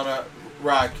me down a...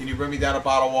 Rod, can you bring me down a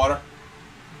bottle of water?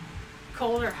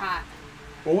 Cold or hot?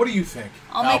 Well, what do you think?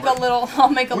 I'll make a little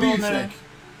What do you note.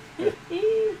 think?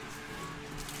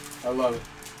 I love it.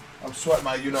 I'm sweating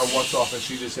my you-know-what's off, and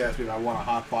she just asked me if I want a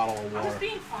hot bottle of I was water.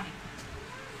 being funny.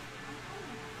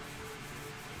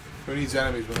 Who needs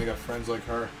enemies when they got friends like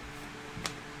her?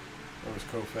 That was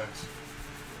Koufax.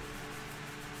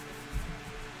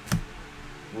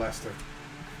 Lester.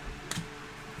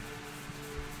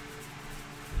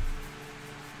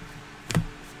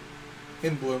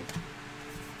 In blue.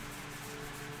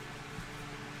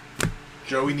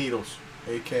 Joey Needles,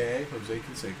 a.k.a. Jose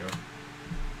Canseco.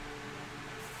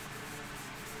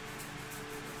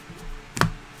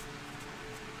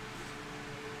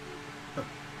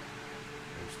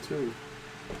 There's two.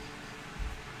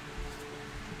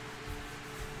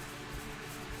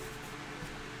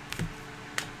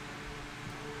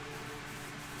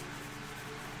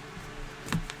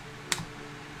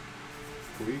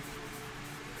 Puig.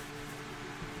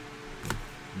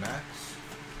 Max.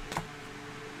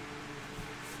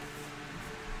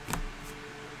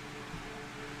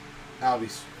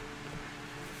 Albies.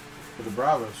 For the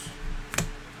Bravos.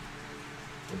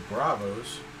 The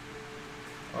Bravos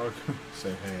are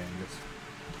say hey Angus.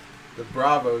 The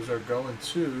Bravos are going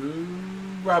to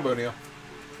Rob O'Neill.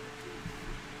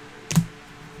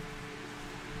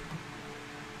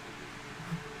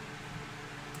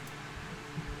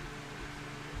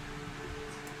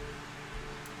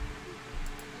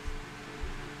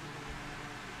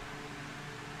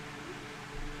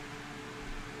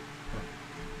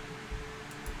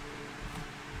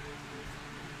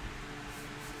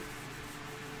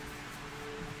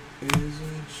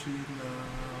 Isn't she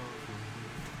lovely?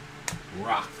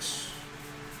 Rocks.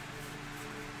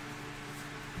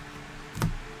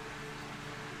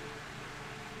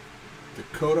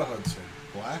 Dakota Hudson.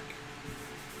 Black?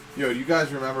 Yo, do you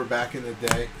guys remember back in the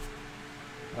day?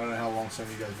 I don't know how long some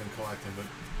of you guys have been collecting, but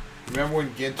remember when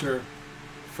Ginter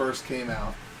first came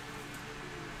out?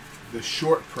 The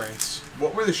short prints.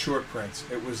 What were the short prints?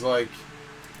 It was like...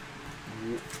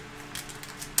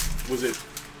 Was it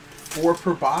 4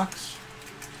 per box?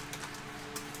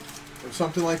 Or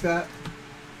something like that?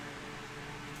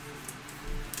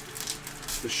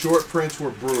 The short prints were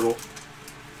brutal.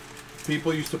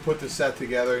 People used to put the set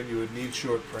together and you would need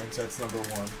short prints. That's number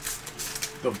one.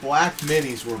 The black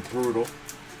minis were brutal.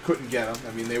 Couldn't get them.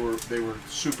 I mean, they were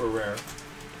super rare.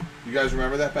 You guys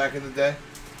remember that back in the day?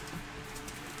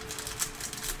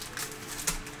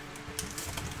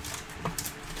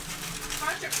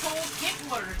 Bunch of cold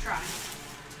hint water to try.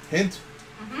 Hint?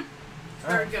 Mm-hmm.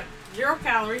 Very good. 0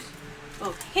 calories.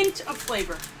 A hint of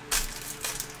flavor.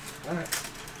 All right.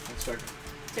 1 second.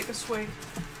 Take a swig.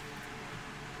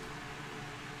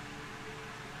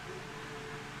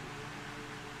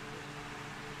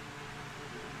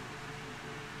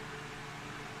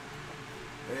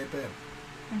 It ain't bad.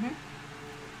 Mm-hmm.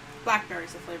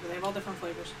 Blackberry's the flavor. They have all different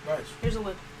flavors. Nice. Here's a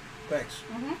lid. Thanks.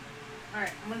 Mm-hmm. All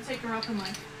right. I'm going to take her up in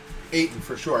line. Aiton,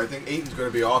 for sure. I think Aiton's going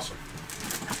to be awesome.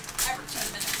 Every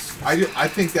 10 minutes. I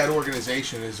think that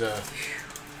organization is a...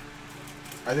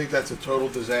 I think that's a total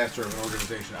disaster of an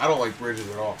organization. I don't like Bridges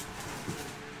at all.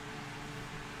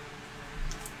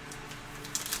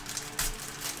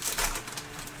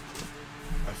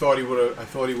 I thought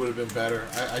he would have been better.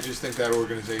 I just think that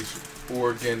organization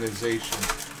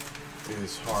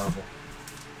is horrible.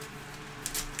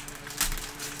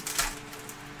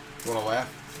 You want to laugh?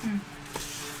 Hmm.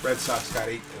 Red Sox got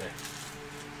 8 today.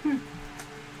 Hmm.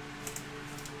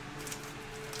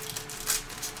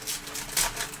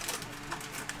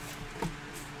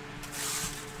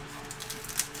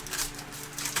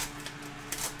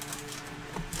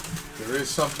 There is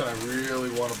something I really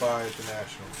want to buy at the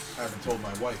Nationals. I haven't told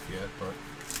my wife yet, but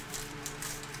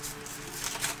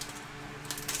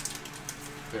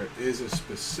there is a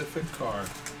specific card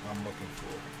I'm looking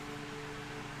for.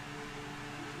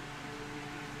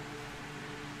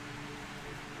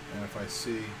 And if I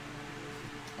see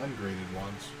ungraded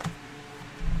ones,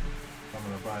 I'm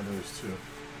going to buy those too.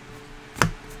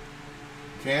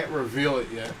 Can't reveal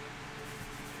it yet.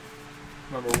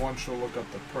 Number one, she'll look up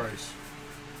the price.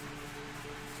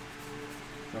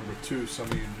 Number 2, some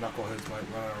of you knuckleheads might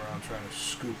run around trying to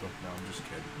scoop them. No, I'm just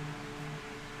kidding.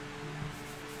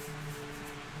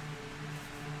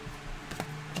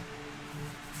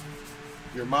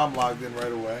 Your mom logged in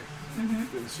right away.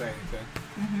 Didn't say anything.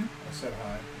 I said hi.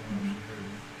 I don't know if she heard me.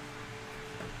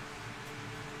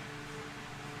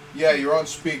 Yeah, you're on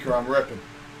speaker. I'm ripping.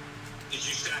 Did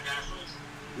you stack Astros?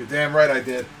 You're damn right I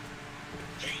did.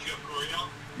 Change your Coryell?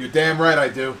 You're damn right I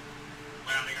do.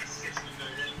 Well, they got 6 in the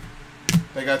third inning.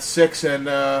 They got 6 and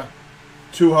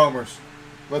 2 homers.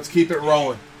 Let's keep it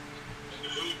rolling.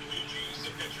 Who'd you use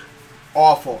the pitcher?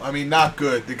 Awful. I mean, not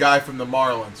good. The guy from the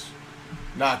Marlins.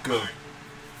 Not good.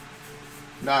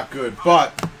 Not good.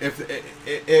 But if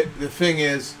the thing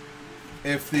is,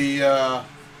 if the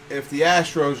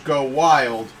Astros go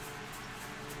wild,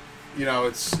 you know,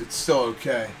 it's still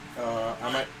okay.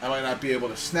 I might not be able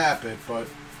to snap it, but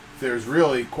there's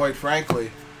really, quite frankly,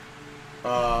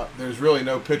 there's really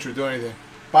no pitcher doing anything.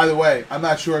 By the way, I'm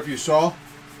not sure if you saw.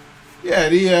 Yeah,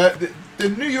 the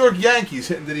New York Yankees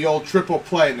hit into the old triple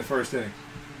play in the first inning.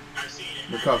 I've seen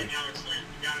it. Recovered.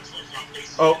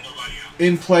 Oh.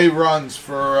 In-play runs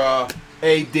for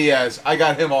A. Diaz. I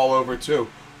got him all over, too.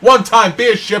 One time,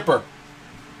 be a shipper.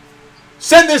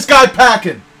 Send this guy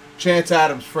packing. Chance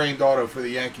Adams, framed auto for the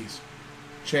Yankees.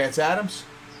 Chance Adams.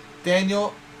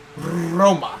 Daniel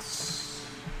Romas.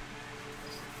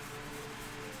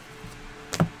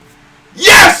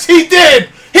 Yes, he did!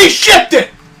 He shipped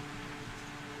it!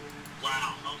 Wow,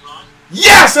 home run?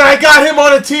 Yes, and I got him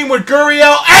on a team with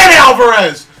Gurriel and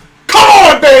Alvarez. Come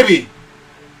on, baby!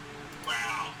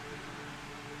 Wow.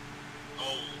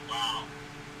 Oh, wow.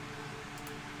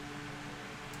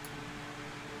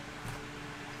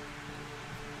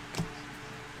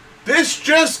 This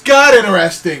just got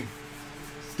interesting.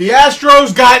 The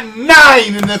Astros got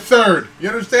 9 in the third. You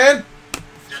understand?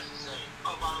 Just to say.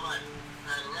 Oh, by the way,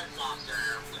 the Red Sox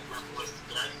are listed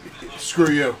today.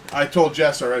 Screw you. I told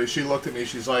Jess already. She looked at me.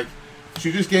 She's like,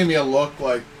 she just gave me a look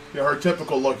like, you know, her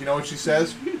typical look. You know what she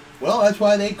says? Well, that's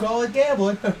why they call it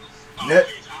gambling.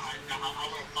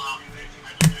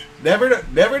 Never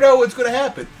know what's going to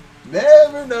happen.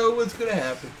 Never know what's going to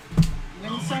happen.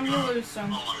 Win some, you lose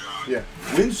some. Oh, my God. Yeah.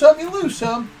 Win some, you lose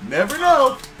some. Never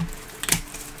know.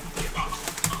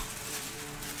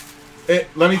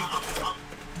 Let me...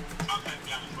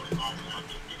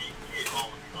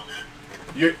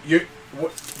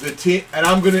 The team, and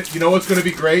I'm gonna. You know what's gonna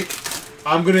be great?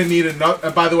 I'm gonna need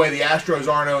another. By the way, the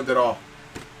Astros aren't owned at all.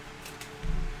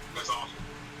 That's awesome.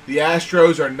 The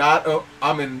Astros are not.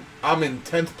 I'm in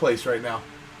 10th place right now.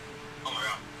 Oh my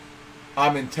God.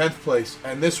 I'm in 10th place,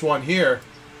 and this one here,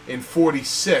 in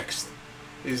 46th,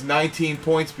 is 19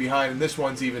 points behind, and this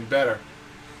one's even better.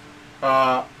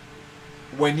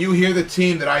 When you hear the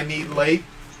team that I need late,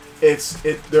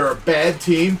 they're a bad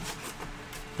team,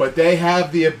 but they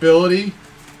have the ability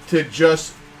to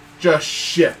just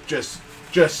ship, just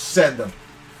send them.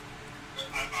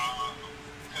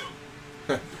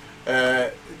 Who?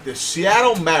 The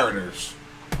Seattle Mariners.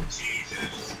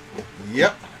 Jesus.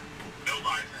 Yep. Nobody's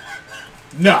gonna have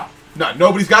that. No,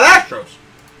 nobody's got Astros.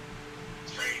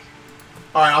 It's crazy.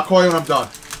 All right, I'll call you when I'm done.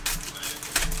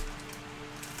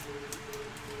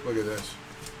 Look at this.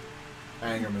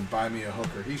 Angerman, buy me a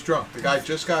hooker. He's drunk. The guy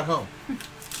just got home.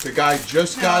 The guy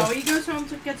just got... No, he goes home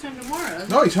to gets home tomorrow.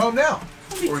 No, he's home now.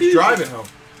 Or he's Tuesday. driving home.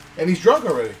 And he's drunk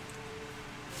already.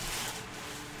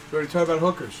 We already talked about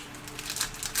hookers.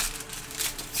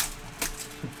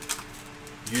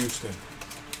 Houston.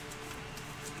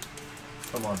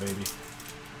 Come on, baby.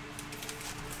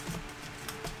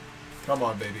 Come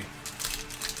on, baby.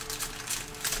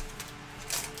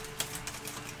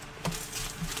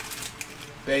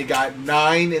 They got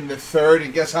 9 in the third,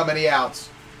 and guess how many outs?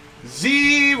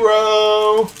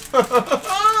 0!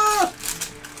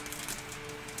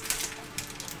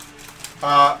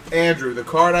 Andrew, the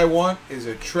card I want is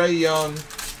a Trey Young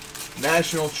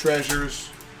National Treasures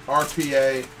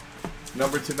RPA,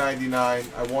 number to 99.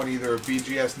 I want either a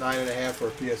BGS 9.5 or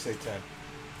a PSA 10.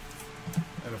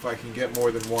 And if I can get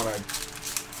more than one,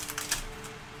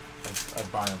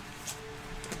 I'd buy them.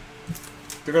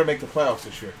 They're going to make the playoffs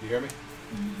this year. You hear me?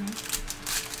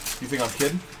 You think I'm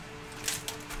kidding?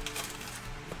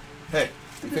 Hey.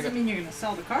 That doesn't mean you're going to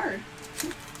sell the card.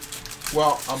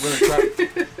 Well, I'm going to try...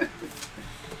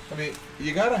 I mean,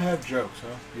 you got to have jokes,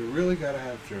 huh? You really got to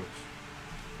have jokes.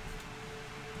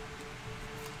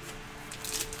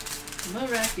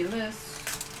 Miraculous.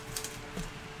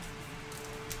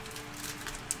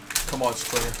 Come on,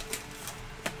 Springer.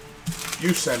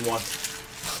 You send one.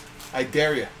 I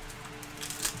dare you.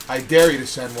 I dare you to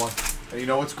send one. And you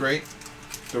know what's great?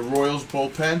 The Royals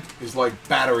bullpen is like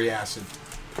battery acid.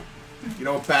 You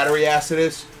know what battery acid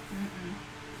is?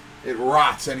 Mm-mm. It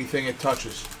rots anything it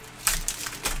touches.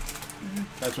 Mm.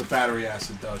 That's what battery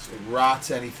acid does. It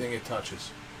rots anything it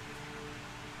touches.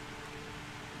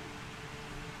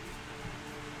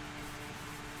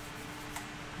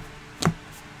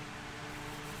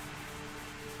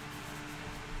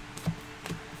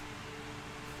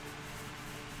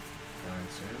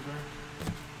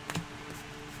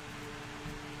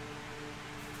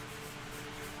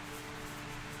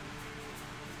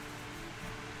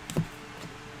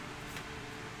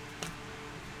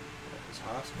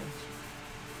 Hoskins.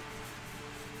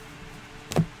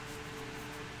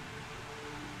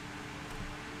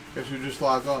 Guess who just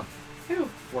logged on? Who?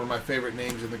 One of my favorite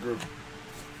names in the group.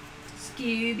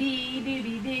 Scooby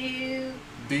Dooby Doo.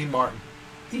 Dean Martin.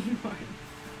 Dean Martin.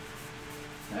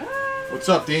 What's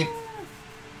up, Dean?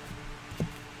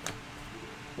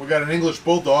 We got an English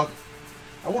Bulldog.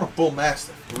 I want a Bull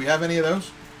Mastiff. Do we have any of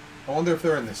those? I wonder if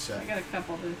they're in this set. I got a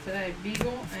couple of them today.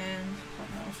 Beagle and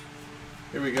something else.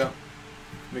 Here we go.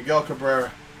 Miguel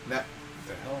Cabrera. What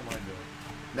the hell am I doing?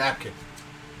 Napkin.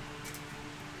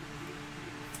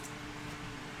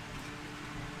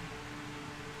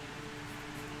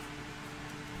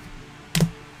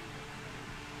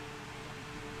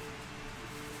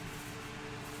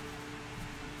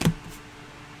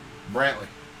 Brantley.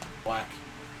 Black.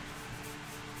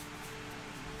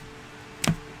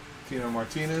 Tino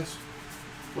Martinez.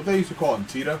 What they used to call him,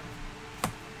 Tito?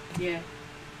 Yeah.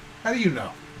 How do you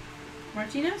know?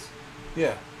 Martinez?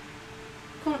 Yeah.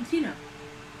 Call him Tino.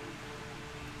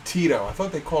 Tito. I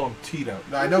thought they called him Tito.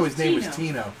 No, I know his name was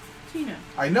Tino. Tino.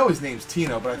 I know his name's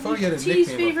Tino, but I thought he had a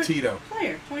nickname of Tito.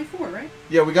 Player, 24, right?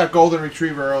 Yeah, we got Golden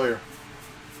Retriever earlier.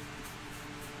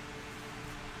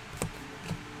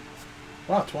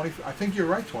 Wow, 20. I think you're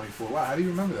right, 24. Wow, how do you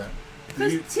remember that?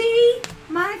 Because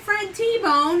my friend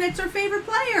T-Bone, that's her favorite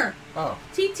player. Oh.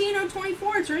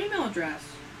 Tino24, it's her email address.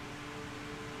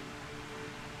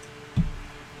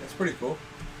 That's pretty cool.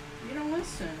 You don't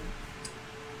listen.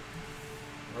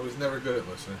 I was never good at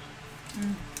listening.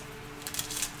 Mm.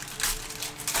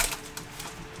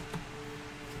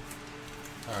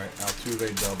 Alright,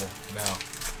 Altuve double. Now,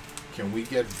 can we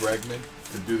get Bregman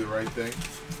to do the right thing?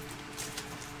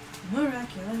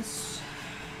 Miraculous.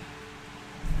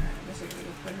 Alright, I guess I gotta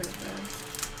go put her to bed.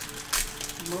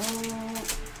 Roll.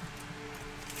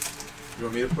 You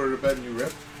want me to put her to bed and you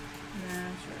rip? Nah,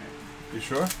 that's right. You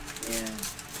sure? Yeah.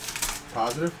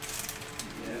 Positive?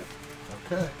 Yep.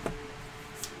 Okay.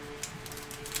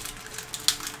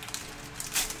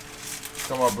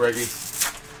 Come on, Breggy.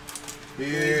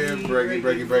 Here, Breggy,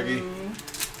 Breggy, Breggy.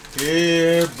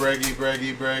 Here, Breggy,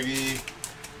 Breggy, Breggy.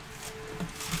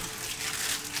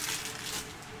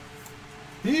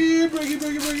 Here, Breggy,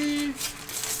 Breggy, Breggy.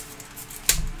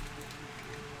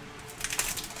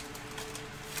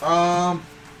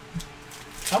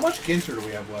 How much Ginter do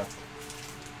we have left?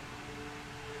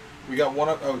 We got one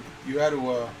up. Oh, you had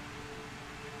to.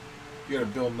 You got to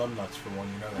bill numbnuts for one.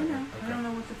 You know that. I know. Right? Okay. I don't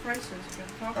know what the price is. I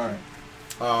gotta talk All to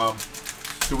right.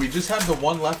 her. Do we just have the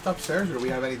one left upstairs, or do we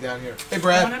have any down here? Hey,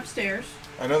 Brad. One upstairs.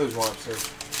 I know there's one upstairs.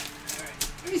 Alright.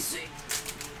 Let me see.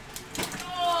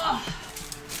 Oh.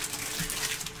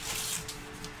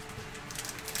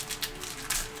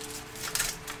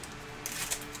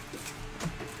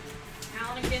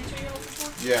 Alan and Ginter you looking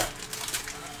for? Yeah.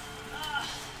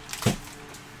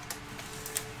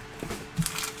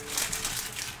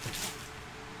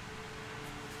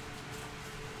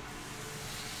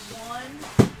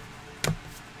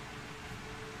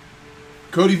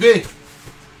 Cody V.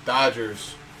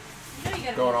 Dodgers. You know you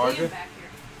got Going a museum Arthur? back here.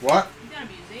 What? You got a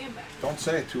museum back here. Don't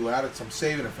say it too loud. I'm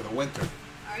saving it for the winter.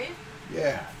 Are you?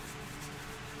 Yeah.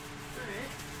 Alright.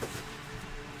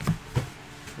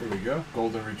 Here we go.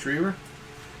 Golden Retriever.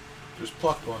 Just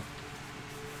plucked one.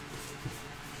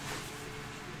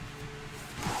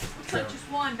 Looks like just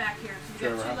one back here, so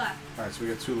we got two left. Alright, so we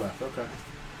got two left. Okay.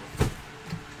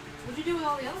 What'd you do with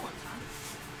all the other ones,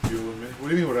 huh? You with me? What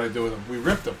do you mean what did I do with them? We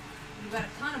ripped them. You got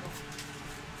a ton of them.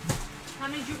 How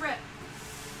many did you rip?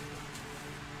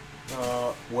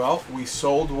 Well, we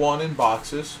sold one in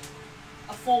boxes.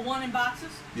 A full one in boxes?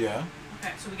 Yeah.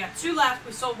 Okay, so we got two left.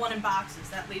 We sold one in boxes.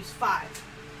 That leaves 5.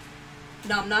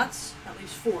 Numb nuts. That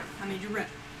leaves 4. How many did you rip?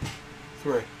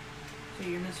 3. So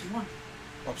you're missing one.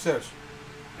 Upstairs.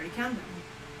 Already counted that one.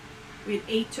 We had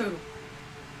 8 total.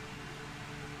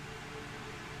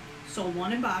 Sold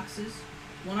one in boxes,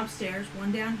 one upstairs,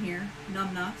 one down here.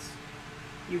 Numb nuts.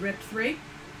 You ripped 3.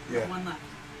 Yeah. One left.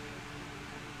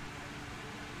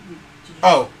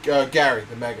 Oh, Gary,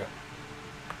 the Mega.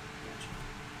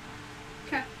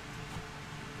 Okay.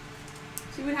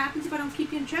 See what happens if I don't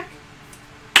keep you in check?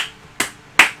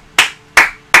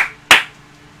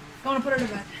 Going to put it in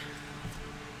bed.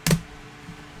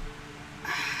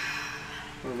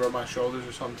 Want to rub my shoulders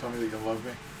or something? Tell me that you love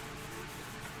me.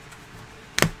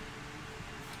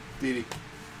 Dee Dee.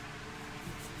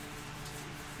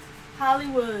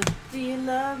 Hollywood, do you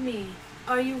love me?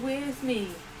 Are you with me?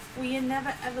 Will you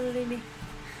never ever leave me?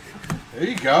 There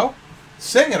you go.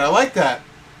 Sing it. I like that.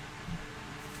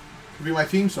 Could be my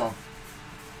theme song.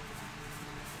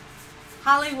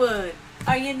 Hollywood,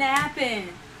 are you napping?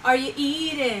 Are you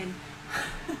eating?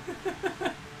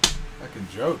 Fucking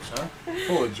jokes, huh?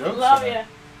 Full of jokes. Love tonight. you.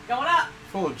 Going up.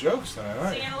 Full of jokes tonight. All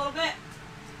right. See you in a little bit.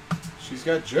 She's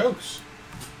got jokes.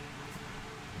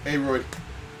 Hey, Roy.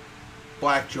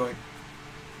 Black joint.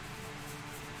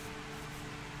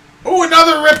 Oh,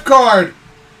 another rip card.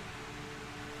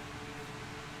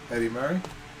 Eddie Murray.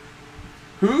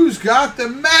 Who's got the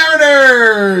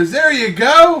Mariners? There you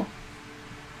go.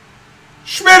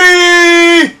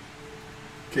 Schmitty! In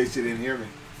case you didn't hear me.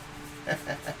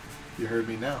 You heard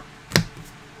me now.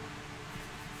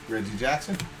 Reggie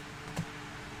Jackson.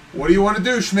 What do you want to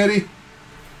do, Schmitty?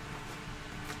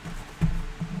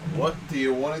 What do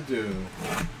you want to do?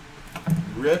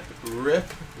 Rip, rip,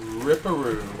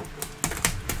 rip-a-roo.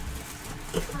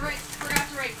 Forgot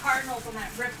to write Cardinals on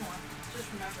that rip one. Just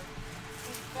remember.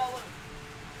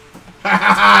 Ha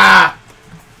ha ha!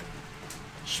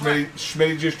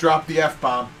 Schmitty just dropped the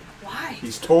F-bomb. Why?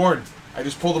 He's torn. I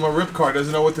just pulled him a rip card.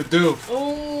 Doesn't know what to do.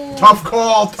 Oh. Tough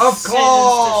call. Tough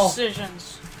call.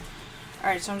 Decisions. All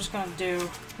right, so I'm just gonna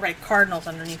write Cardinals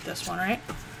underneath this one, right?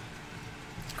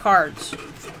 Cards.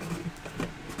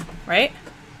 Right?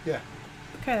 Yeah.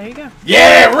 Okay, there you go.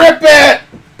 Yeah, rip it.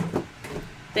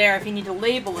 There, if you need to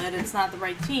label it, it's not the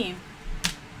right team.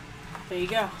 There you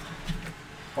go.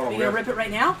 Hold on, Are you gonna rip it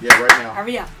right now? Yeah, right now.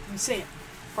 Hurry up. Let me see it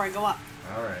before I go up.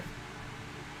 All right.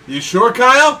 You sure,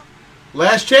 Kyle?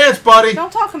 Last chance, buddy.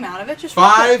 Don't talk him out of it. Just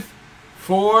 5,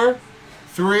 4,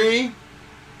 3,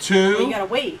 2, well, you gotta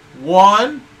wait.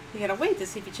 1. You gotta wait to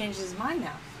see if he changes his mind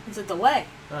now. It's a delay.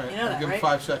 All right, you know I'll that, give him right?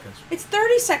 5 seconds. It's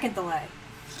 30-second delay.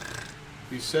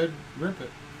 He said rip it.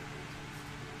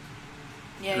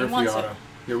 Yeah, Griffey he wants auto. it.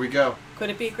 Here we go. Could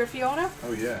it be a Griffey auto?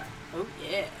 Oh, yeah. Oh,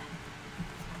 yeah.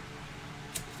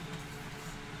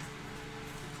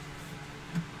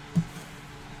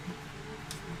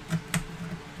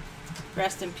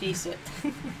 Rest in peace it.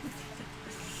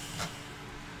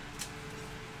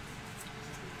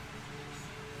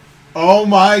 Oh,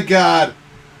 my God.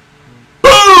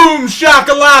 Boom!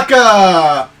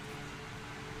 Shakalaka!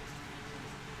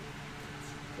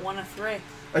 1 of 3.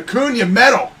 Acuna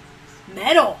medal.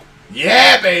 Medal.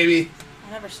 Yeah, baby.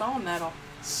 I never saw a medal.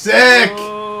 Sick.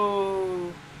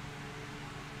 Oh.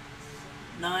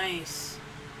 Nice.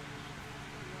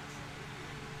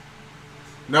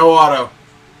 No auto.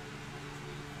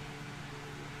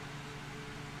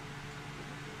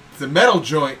 It's a metal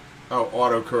joint. Oh,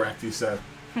 auto correct, he said.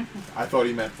 I thought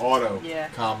he meant auto, Yeah.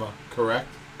 comma, correct,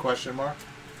 question mark.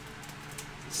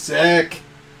 Sick.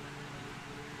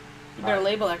 You better Alright.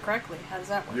 label that correctly. How does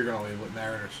that work? You're going to label it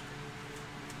Mariners.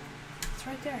 It's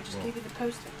right there. I just Well. gave you the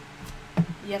post-it.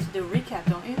 You have to do a recap,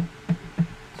 don't you?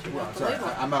 So you Well, have to sorry, label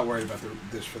it. I'm not worried about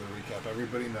this for the recap.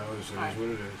 Everybody knows it Alright. is what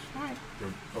it is. Alright.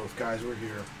 Both guys were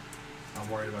here. I'm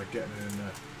worried about getting it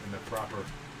in the proper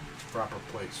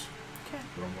place. Okay.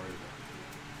 That's what I'm worried about.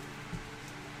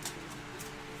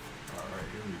 Alright,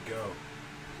 here we go.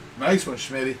 Nice one,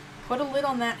 Schmitty. Put a lid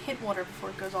on that hit water before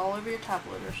it goes all over your top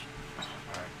loaders.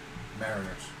 Alright,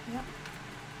 Mariners. Yep.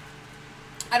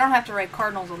 I don't have to write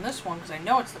Cardinals on this one because I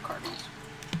know it's the Cardinals.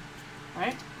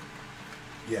 Right?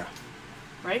 Yeah,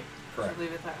 Right? correct. So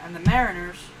leave it there. And the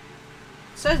Mariners,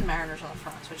 it says Mariners on the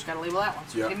front, so I just got to label that one.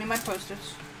 So Yep. give me my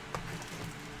post-its.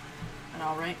 And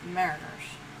I'll write Mariners.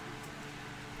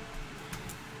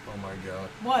 Oh my God.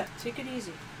 What? Take it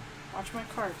easy. Watch my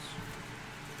cards.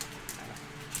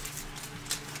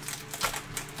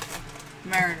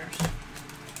 Mariners.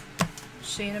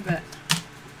 See you in a bit.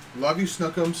 Love you,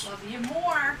 Snookums. Love you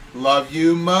more. Love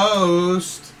you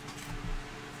most.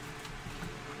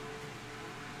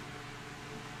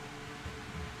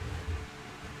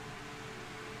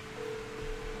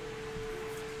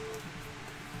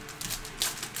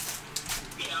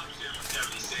 Yeah, I'm doing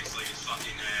 76 like it's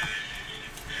fucking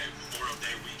Memorial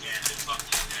Day weekend at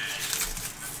fucking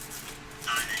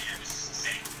 9 a.m. It's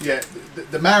insane. Yeah,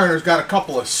 the Mariners got a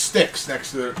couple of sticks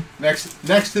next to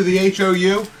the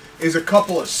HOU is a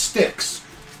couple of sticks.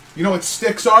 You know what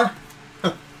sticks are?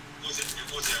 Did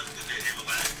they have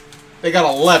 11? They got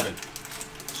 11.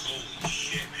 Holy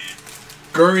shit, man.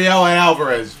 Gurriel and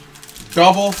Alvarez.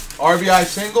 Double, RBI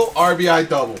single, RBI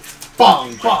double. Bong,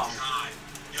 bong. God.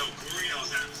 Yo,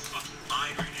 Gurriel's out of his fucking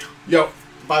mind right now. Yo,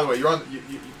 by the way, you're on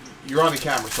the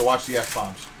camera, so watch the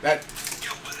F-bombs. That.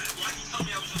 Yo, why did you tell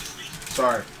me I was on the screen?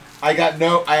 Sorry. I got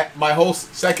my whole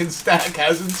second stack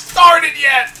hasn't started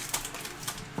yet.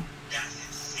 That's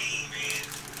insane, man.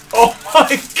 Oh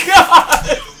my god!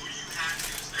 Yo, who do you have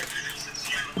to expect to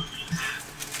Seattle? Who do you have?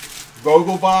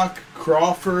 Vogelbach,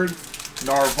 Crawford,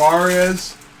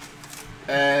 Narvaez,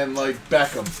 and like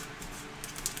Beckham.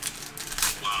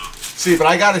 Wow. See, but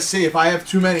I gotta see if I have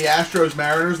too many Astros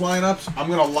Mariners lineups, I'm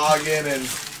gonna log in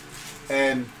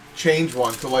and change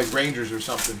one to like Rangers or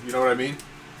something. You know what I mean?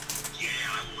 Yeah,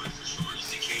 I would for sure.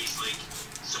 Just in case, like,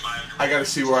 somebody. I gotta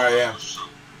see where I am.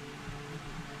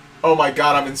 Oh my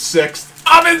god, I'm in 6th.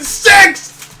 I'm in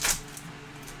 6th!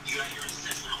 You got your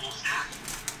assist for the whole stack.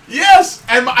 Yes!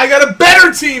 And I got a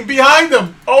better team behind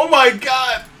them! Oh my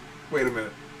god! Wait a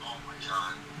minute. Oh my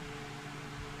god.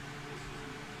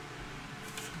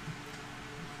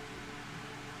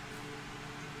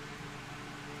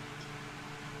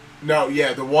 No,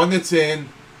 yeah, the one that's in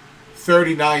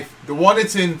 39th. The one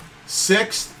that's in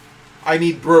 6th, I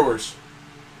need Brewers.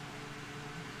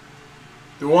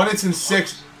 The one that's in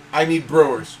 6th, I need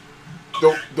Brewers.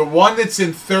 The one that's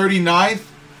in 39th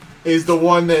is the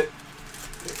one that...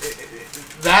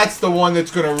 That's the one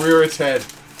that's going to rear its head.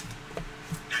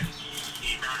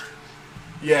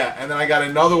 Yeah, and then I got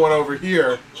another one over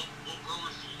here.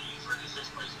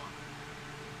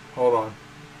 Hold on.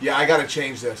 Yeah, I got to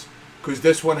change this. Because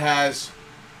this one has...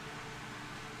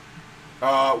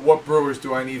 what Brewers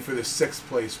do I need for the 6th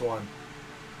place one?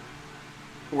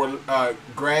 Or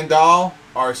Grandal,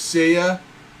 Arcia,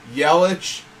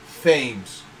 Yelich,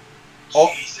 Thames.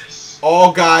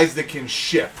 All guys that can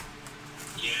ship.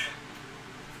 Yeah.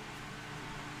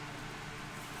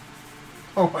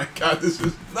 Oh my god, this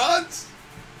is nuts!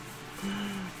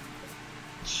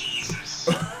 Jesus.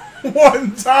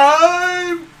 One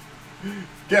time!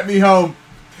 Get me home.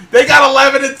 They got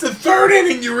 11 into the 3rd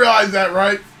inning, you realize that,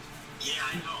 right? Yeah,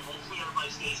 I know. Hopefully everybody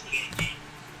stays for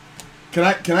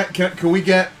that game. Can we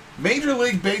get Major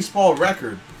League Baseball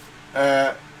record?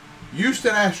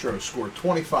 Houston Astros scored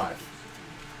 25.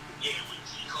 Yeah, when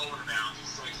G. Cole in the mound, he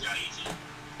strikes out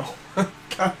 18. Oh,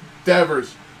 God.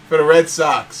 Devers for the Red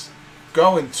Sox.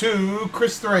 Going to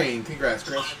Chris Thrain. Congrats,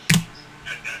 Chris.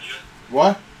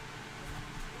 What?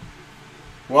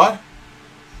 What?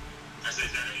 I said,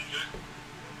 is that any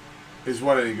good? Is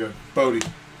what any good? Bodie.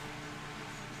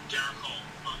 Garrett Cole,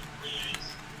 3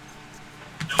 innings.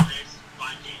 No hits,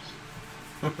 5 games.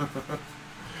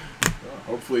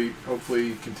 Hopefully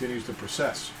he continues to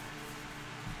process.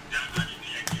 Yeah, I mean,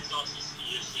 yeah, it's also,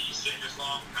 you sit this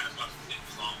long, kind of sucks to sit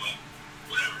this long, but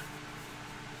whatever.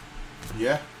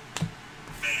 Yeah.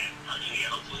 Man, I mean, yeah,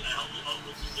 hopefully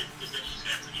this just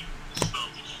after you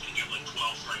spoke and you can get like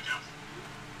 12 strikeouts.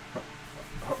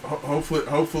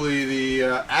 Hopefully the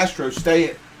Astros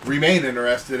remain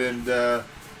interested and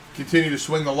continue to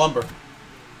swing the lumber.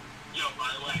 Yo, by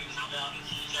the way, how about if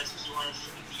he gets 200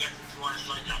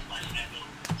 strikeouts by the end of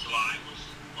July, which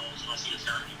most of us here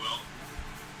apparently will,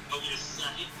 he'll be the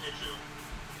second pitcher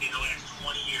in the last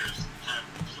 20 years to have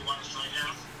 200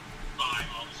 strikeouts by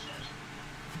All-Stars.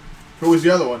 Who was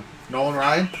the other one? Nolan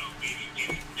Ryan? I don't know,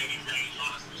 maybe Ray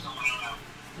Johnson or someone, I don't know.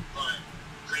 But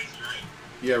crazy, right?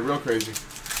 Yeah, real crazy.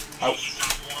 He's got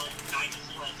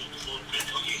 194, I think, this little bit.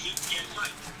 Okay, he's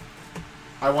right.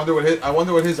 I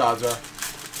wonder what his odds are.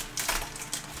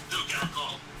 Dude, Garrett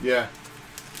Cole. Yeah.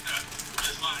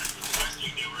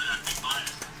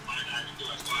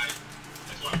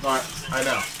 I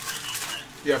know.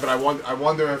 Yeah, but I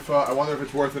wonder if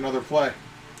it's worth another play.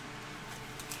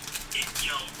 You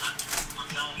know, I'm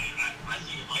telling you, I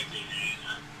think it might be,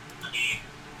 man. I mean,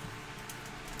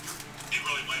 it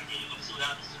really might be. Let's see what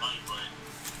happens tonight, but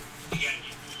again,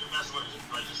 you're messing with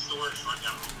just storage right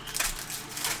now.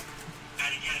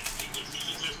 And again, if he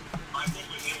can just, my thing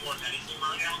with him more than anything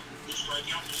right now, his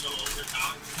strikeouts are so over the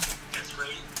top. That's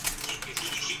great. If he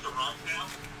can keep the runs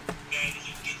down, then he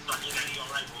can get started at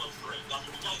ERA below 3. That's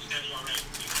what we got. He's at ERA.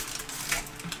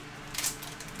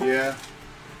 Yeah.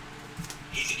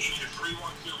 He's a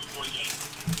 3-1-2 in 40 games.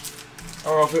 I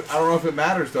don't know if it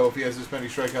matters though if he has this many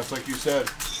strikeouts like you said.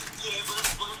 Yeah,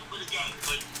 but again,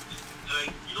 like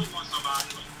you don't want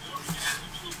somebody like you want to have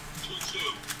 2-2,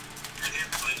 and then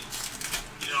like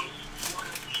you know you want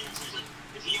to be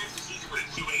if he ends the season with a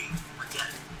 2.8, forget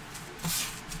it.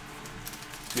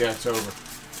 Yeah, it's over.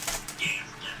 Yeah,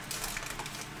 forget it.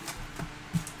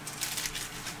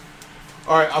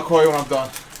 All right, I'll call you when I'm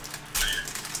done.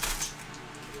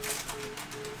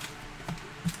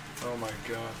 Oh my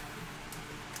god.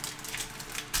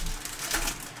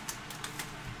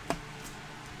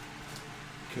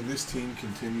 Can this team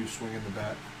continue swinging the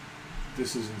bat?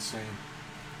 This is insane.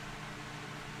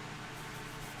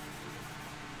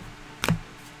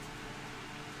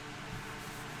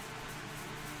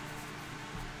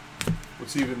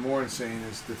 What's even more insane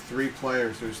is the 3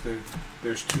 players.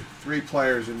 There's 3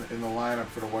 players in the lineup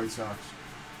for the White Sox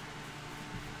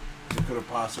that could have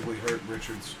possibly hurt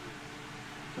Richards.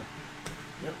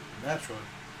 Yep, naturally.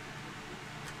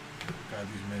 God,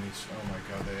 these minis. Oh my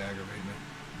God, they aggravate me.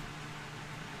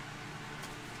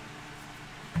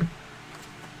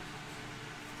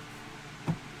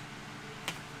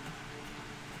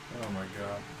 Oh my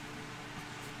God.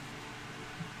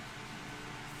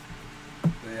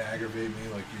 They aggravate me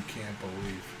like you can't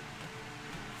believe.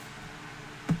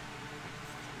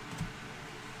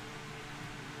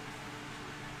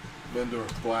 Lindor,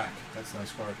 black. That's a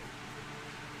nice card.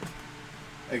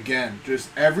 Again, just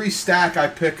every stack I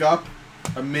pick up,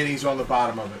 a mini's on the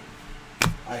bottom of it.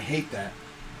 I hate that.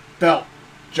 Belt,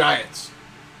 Giants.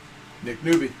 Nick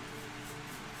Newby.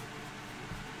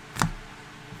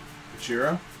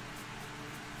 Ichiro.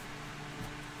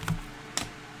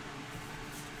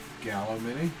 Gallo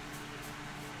mini.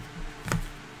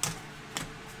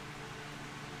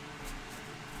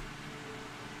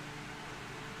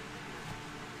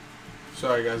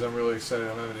 Sorry guys, I'm really excited.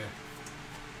 I'm having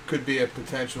could be a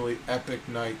potentially epic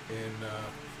night in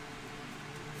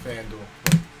FanDuel.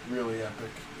 Like, really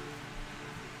epic.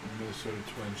 The Minnesota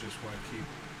Twins just want to keep.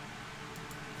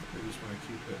 They just want to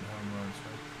keep hitting home runs.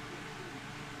 Huh?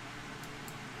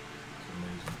 It's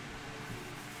amazing.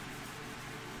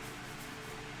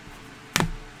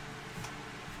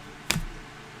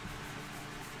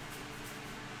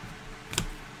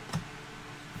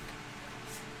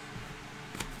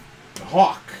 The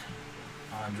Hawk,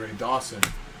 Andre Dawson.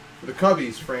 For the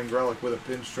Cubbies, framed relic with a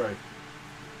pinstripe.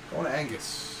 Going to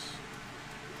Angus.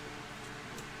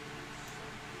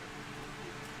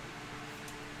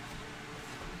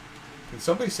 Can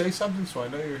somebody say something so I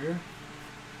know you're here?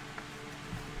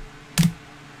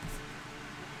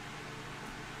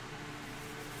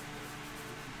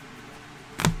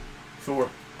 Thor.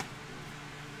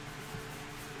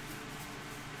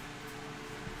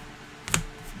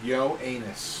 Yo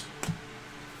Anus.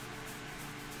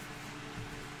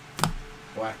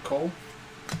 Black Coal.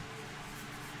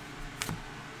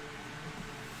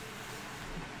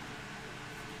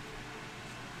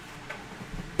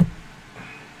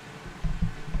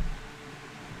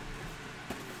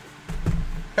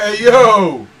 Hey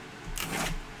yo!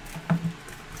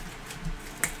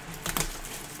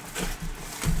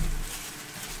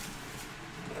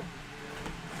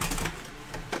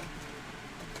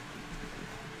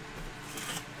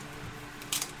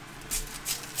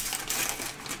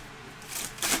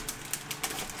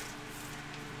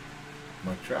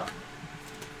 Mike Trout.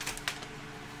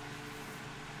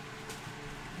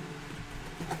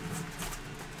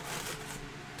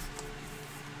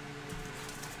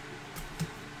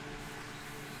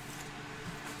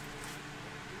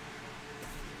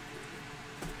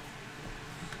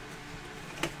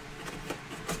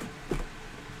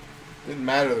 Didn't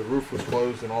matter, the roof was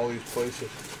closed in all these places.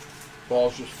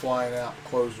 Balls just flying out,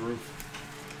 closed roof.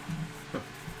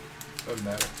 Doesn't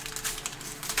matter.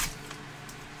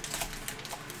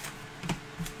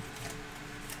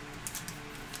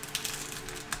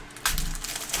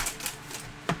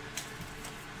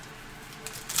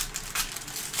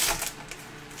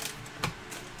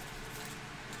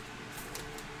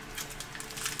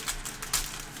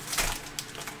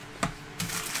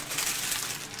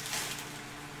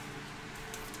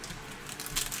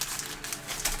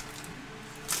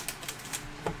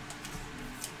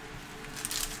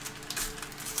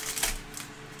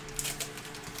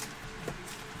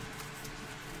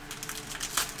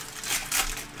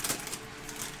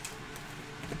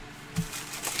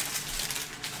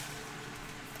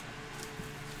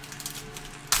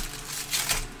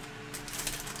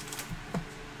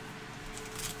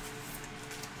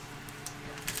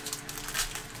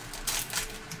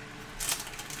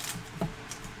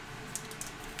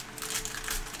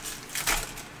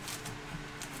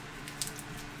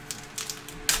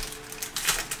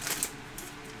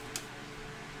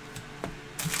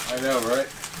 I know, right?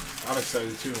 I'm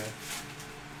excited too, man.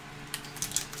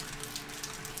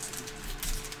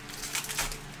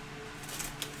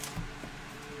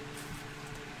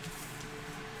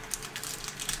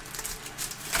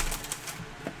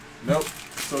 Nope,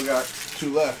 still got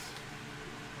 2 left.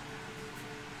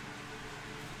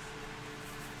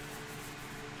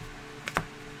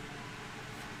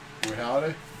 Roy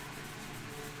Halladay.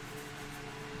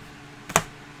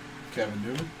 Kevin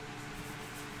Newman.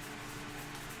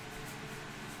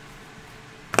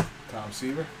 Tom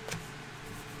Seaver.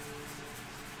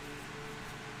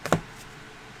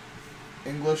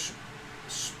 English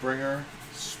Springer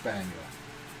Spaniel.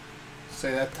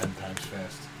 Say that 10 times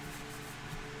fast.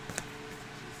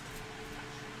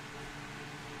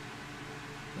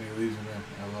 And he leaves him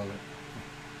in. I love it.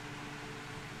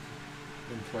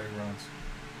 Didn't play runs.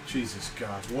 Jesus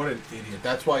God, what an idiot.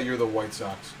 That's why you're the White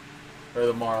Sox. Or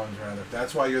the Marlins, rather.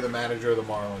 That's why you're the manager of the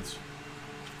Marlins.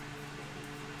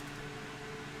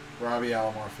 Robbie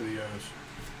Alomar for the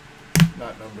O's.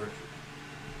 Not numbered.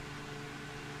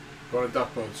 Go to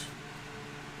Duck Boats.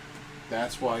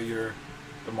 That's why you're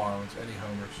the Marlins. Any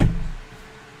homers.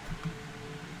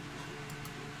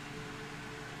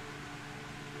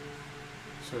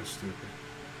 So stupid.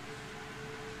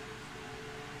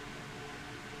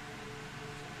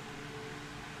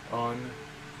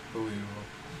 Unbelievable.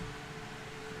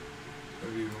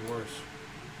 Could be even worse.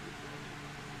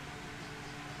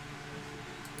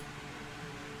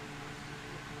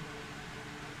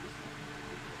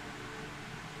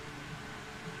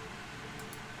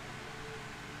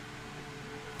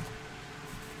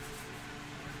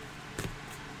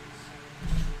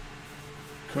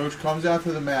 Coach comes out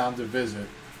to the mound to visit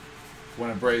when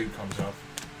a break comes up.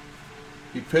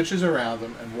 He pitches around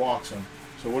him and walks him.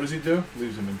 So what does he do?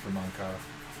 Leaves him in for Moncada.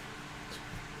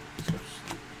 So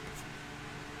stupid.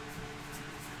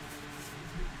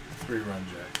 3-run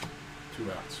jack. 2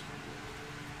 outs.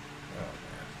 Oh,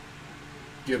 man.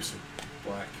 Gibson.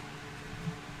 Black.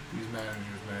 These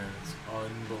managers, man, it's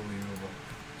unbelievable.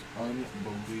 It's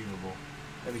unbelievable.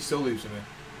 And he still leaves him in.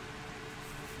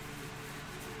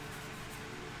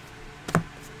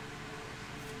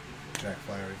 Jack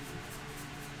Flaherty.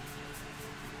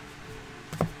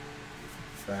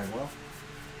 Bagwell.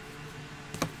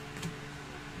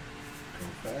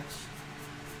 Koufax.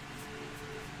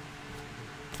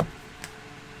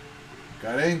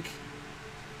 Got ink.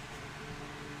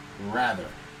 Rather.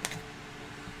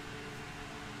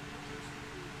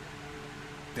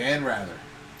 Dan Rather.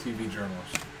 TV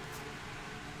journalist.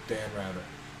 Dan Rather.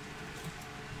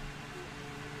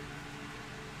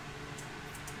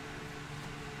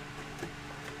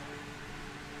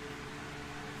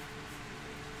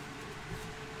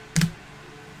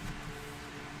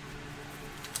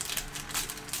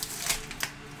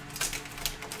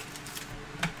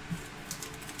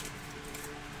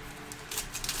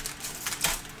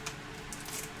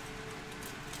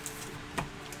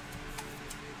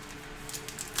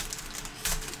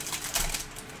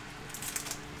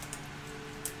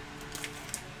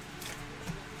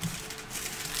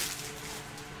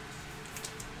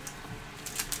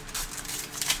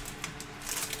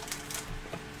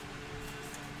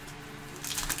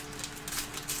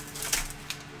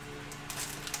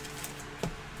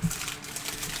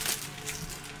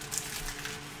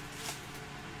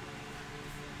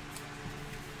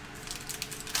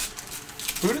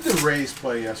 Who did the Rays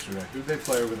play yesterday? Who did they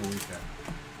play over the weekend?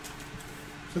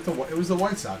 It was the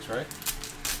White Sox, right?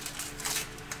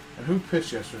 And who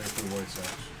pitched yesterday for the White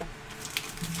Sox?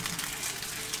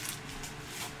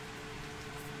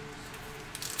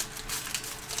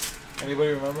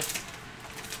 Anybody remember?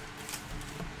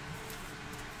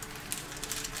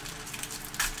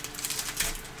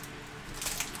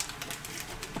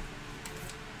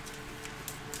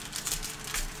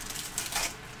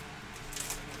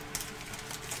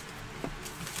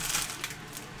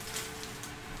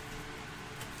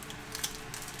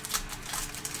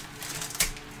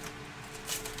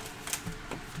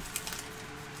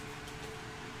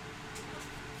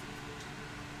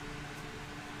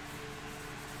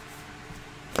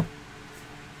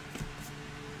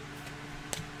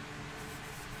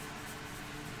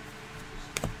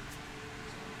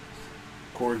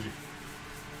 Corgi.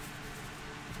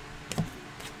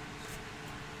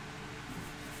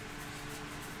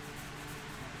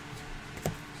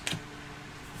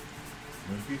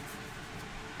 Mookie.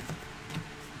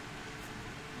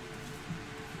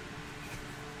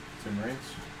 Tim Raines.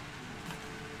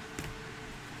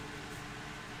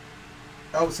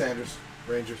 Elvis Sanders,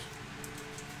 Rangers.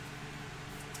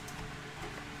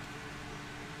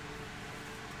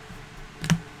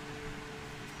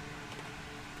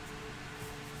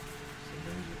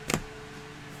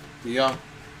 DeYoung.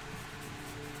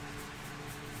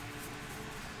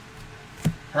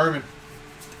 Herman.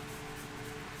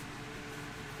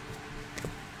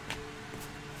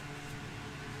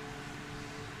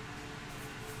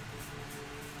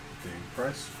 Dave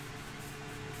Price.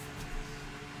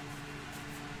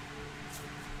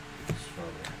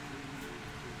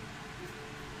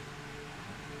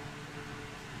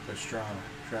 Pastrana.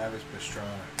 Travis Pastrana.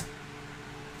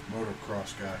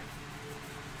 Motocross guy.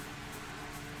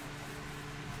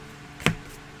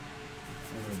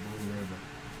 Blue River.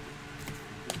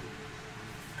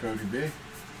 Cody B.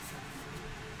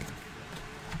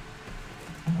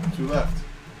 2 left.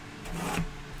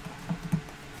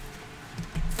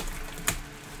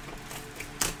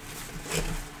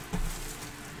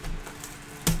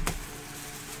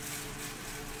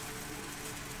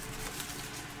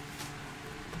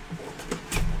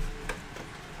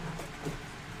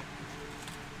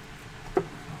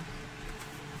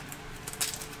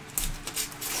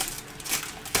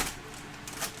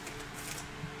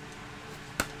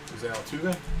 Is that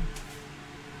Altuve?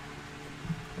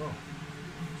 Oh.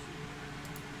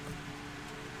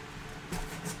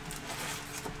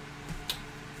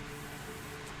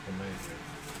 Amazing.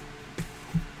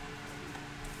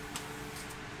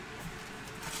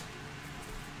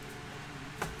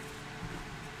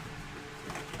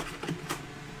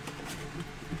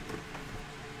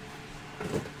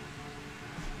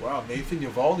 Wow, Nathan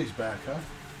Eovaldi's back, huh?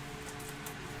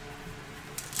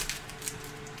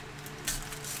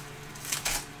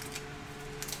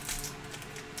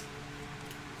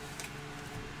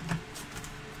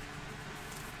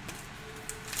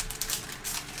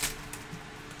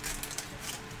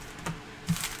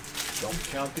 Don't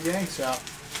count the Yanks out.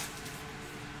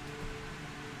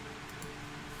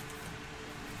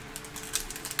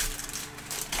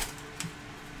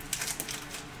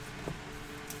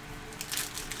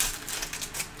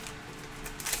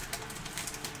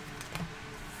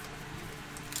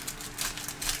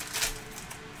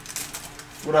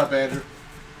 What up, Andrew?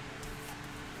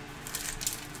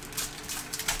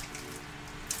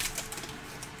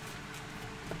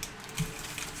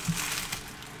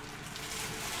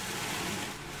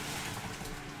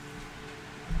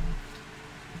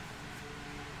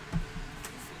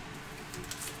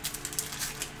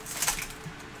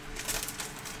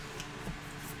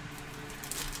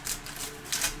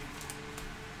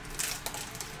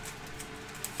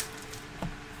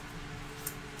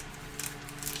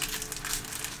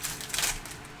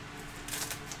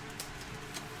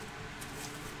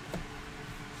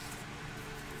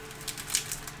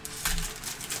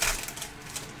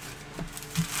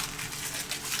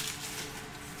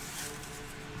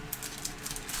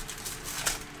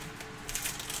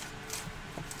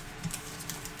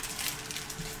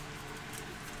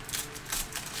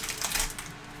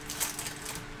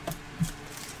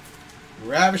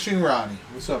 Ravishing Ronnie.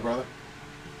 What's up, brother?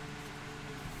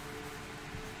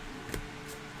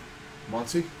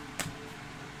 Muncie?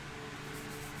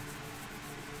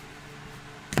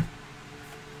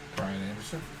 Brian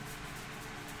Anderson?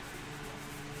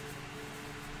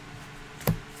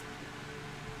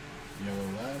 Yellow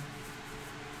Lab?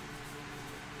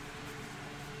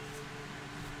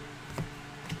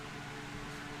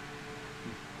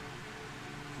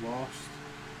 Lost?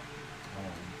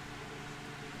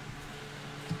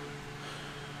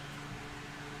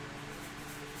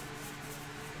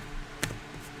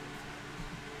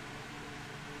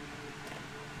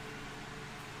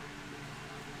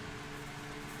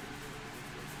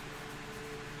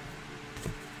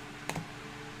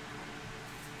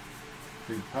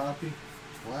 Big Poppy,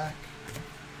 black.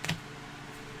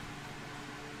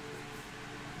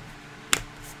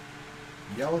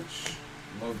 Yelich,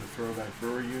 love the throwback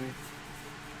Brewer uni.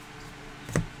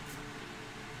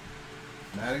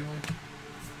 Mattingly.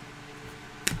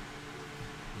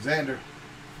 Xander,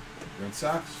 Red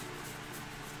Sox.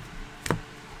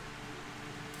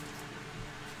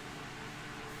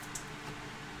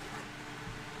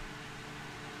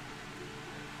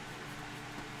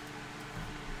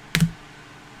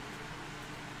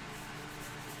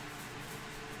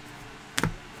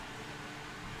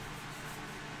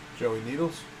 Joey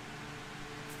Needles.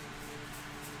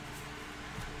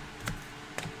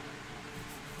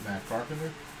 Matt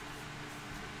Carpenter.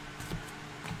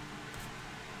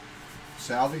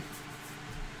 Salvi.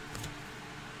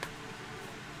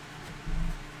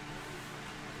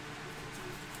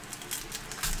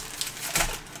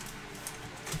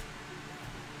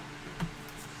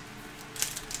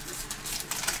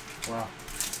 Wow.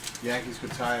 Yankees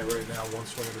could tie it right now, one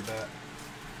swing of the bat.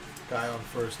 Guy on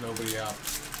first, nobody out.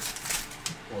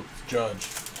 Well, it's Judge.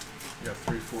 You got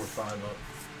 3, 4, 5 up.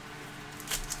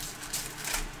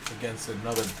 Against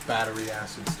another battery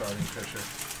acid starting pitcher.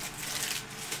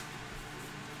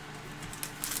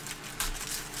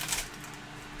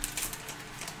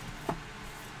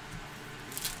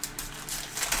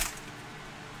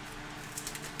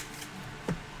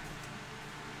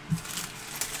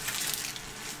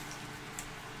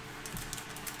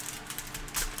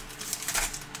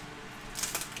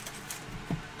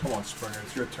 Come on, Springer.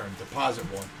 It's your turn. Deposit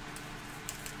one.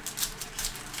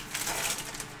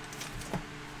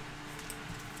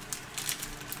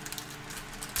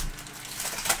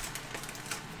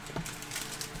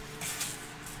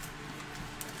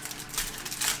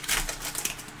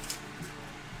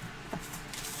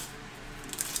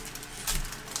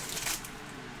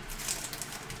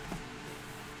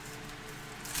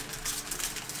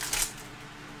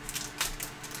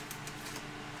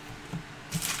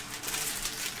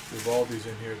 Vivaldi's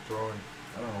in here throwing.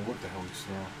 I don't know what the hell he's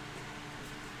throwing.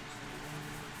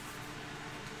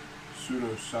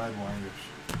 Pseudo sidewinders.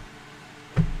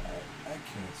 I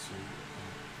can't see.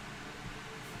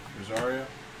 Rosario?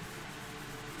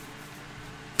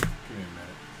 Give me a minute.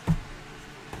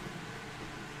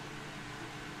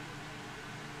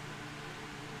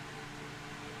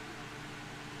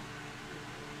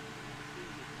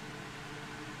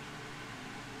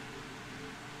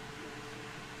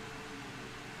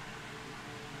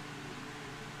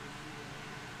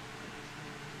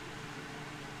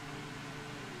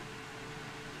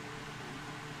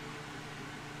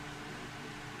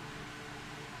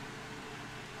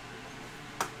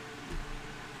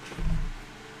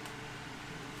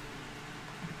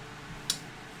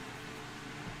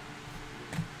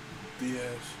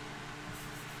 Diaz.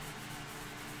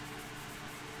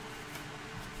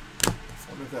 I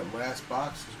wonder if that last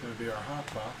box is going to be our hot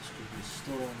box because we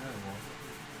still don't have one.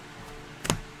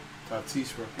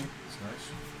 Tatis rookie. That's nice.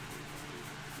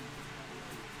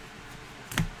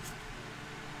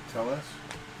 Tellez.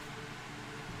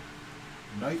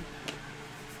 Knight.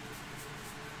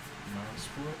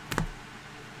 Non-sport.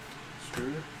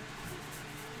 Struder.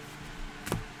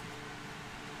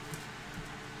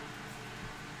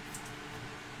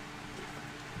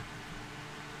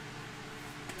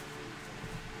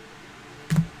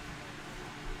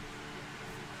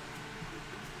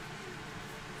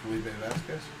 Felipe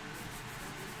Vasquez.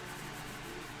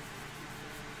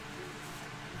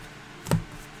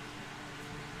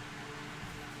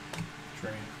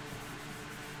 Train.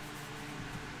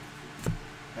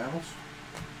 Hamels.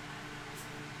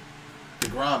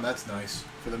 DeGrom, that's nice.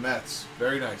 For the Mets.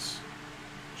 Very nice.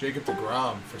 Jacob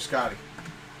DeGrom for Scotty.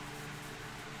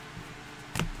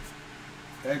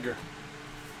 Edgar.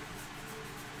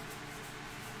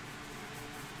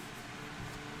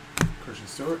 Christian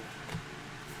Stewart.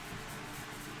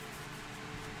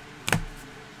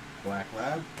 Black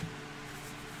Lab.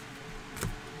 Oh,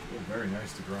 very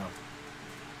nice to draw.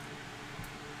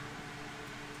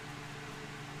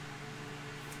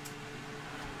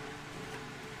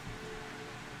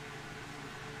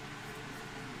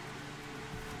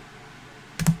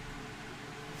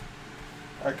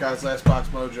 Alright guys, last box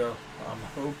mojo. I'm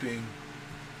hoping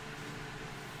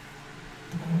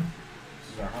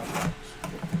this is our hot box.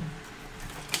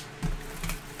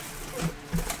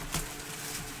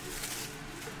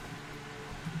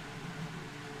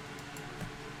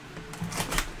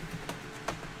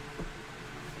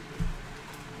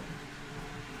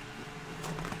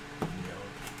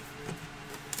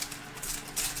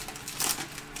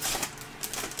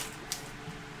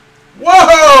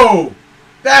 Whoa!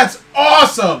 That's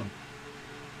awesome!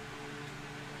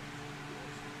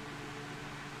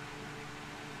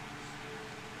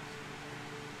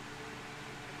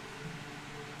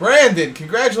 Brandon,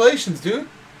 congratulations, dude.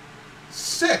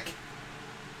 Sick.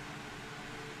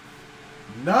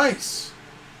 Nice.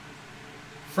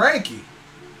 Frankie.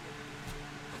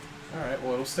 Alright,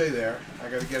 well, it'll stay there. I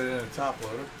gotta get it in a top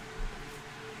loader.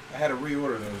 I had to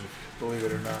reorder those, believe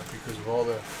it or not, because of all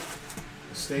the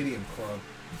Stadium Club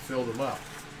filled them up.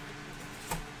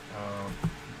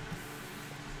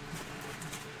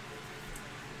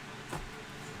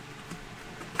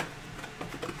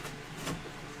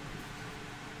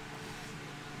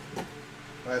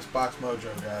 Last box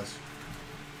mojo, guys.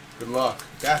 Good luck.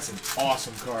 That's an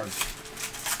awesome card. Let's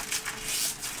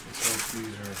hope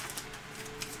these are...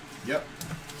 Yep.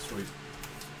 Sweet.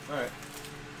 Alright.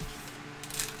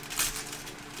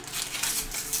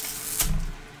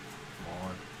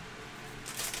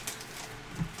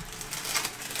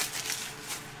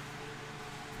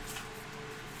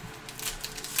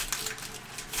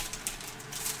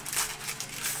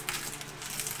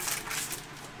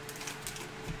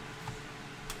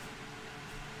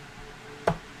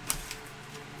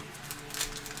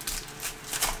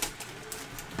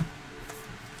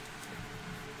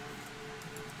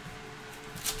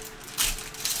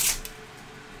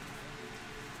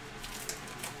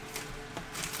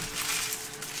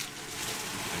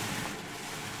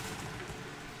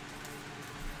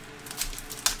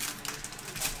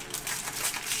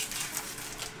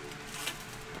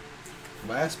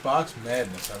 Last box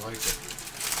madness. I like it.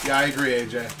 Yeah, I agree,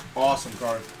 AJ. Awesome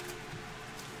card.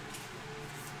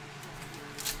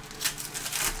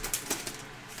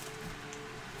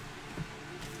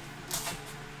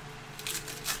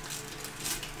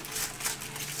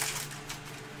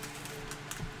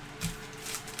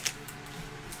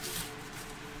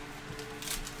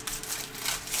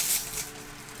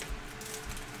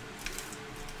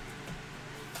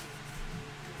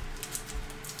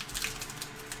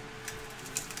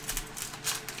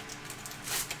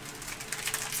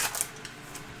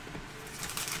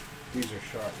 These are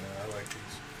sharp, man. I like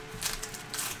these.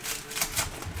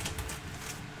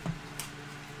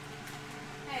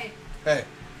 Hey, Hey,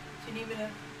 do you need me to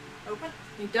open?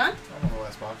 You done? I'm on the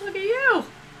last box. Look at you!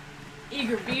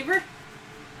 Eager beaver.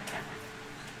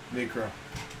 Necro.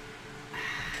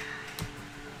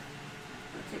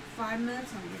 It'll take 5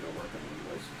 minutes. I'm gonna go work on the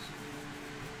invoices.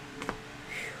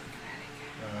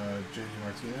 JD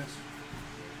Martinez.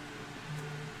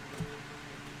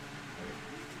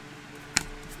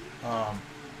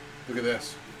 Look at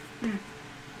this.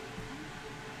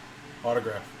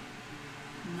 Autograph.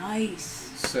 Nice.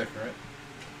 Sick, right?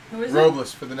 Who is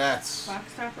Robles for the Nats. it?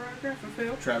 Box top autograph of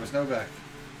who? Travis Novak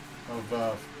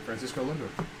of Francisco Lindor.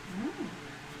 Mm.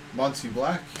 Muncie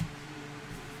Black.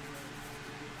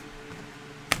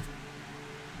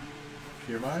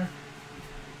 Kiermaier.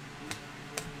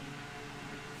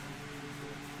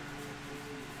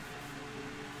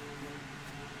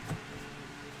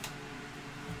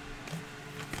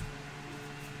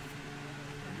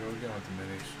 There we go again with the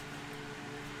minis.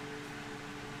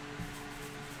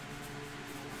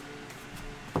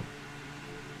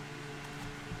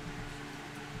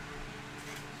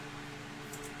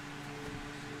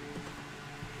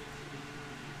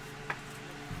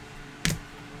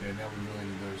 Yeah, now we really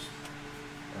need those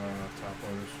top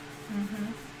loaders. Mm-hmm.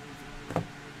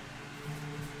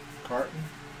 Carton.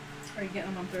 Are you getting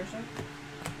them on Thursday? I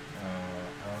don't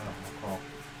know. I'll call.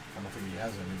 I don't think he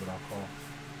has any, but I'll call.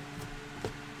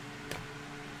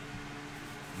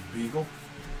 Beagle.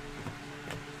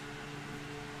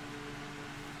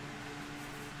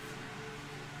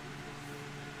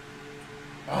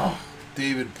 Oh,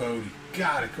 David Bodie.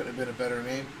 God, it couldn't have been a better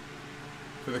name.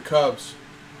 For the Cubs,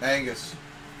 Angus.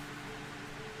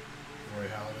 Roy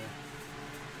Halladay.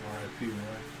 R.I.P.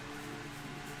 Roy.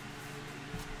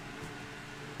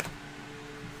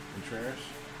 Contreras.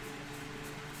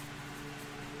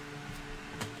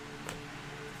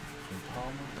 Jim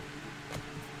Palmer.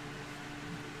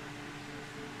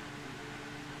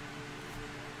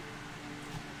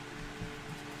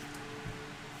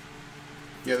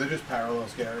 Yeah, they're just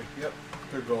parallels, Gary. Yep,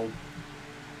 they're gold.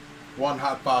 One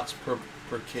hot box per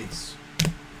case.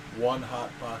 One hot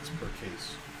box per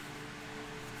case.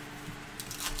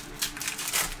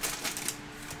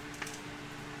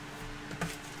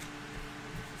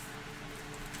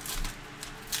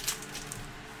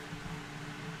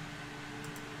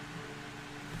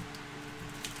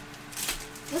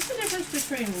 What's the difference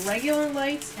between regular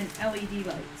lights and LED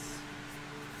lights?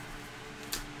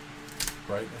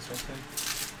 Brightness, I think.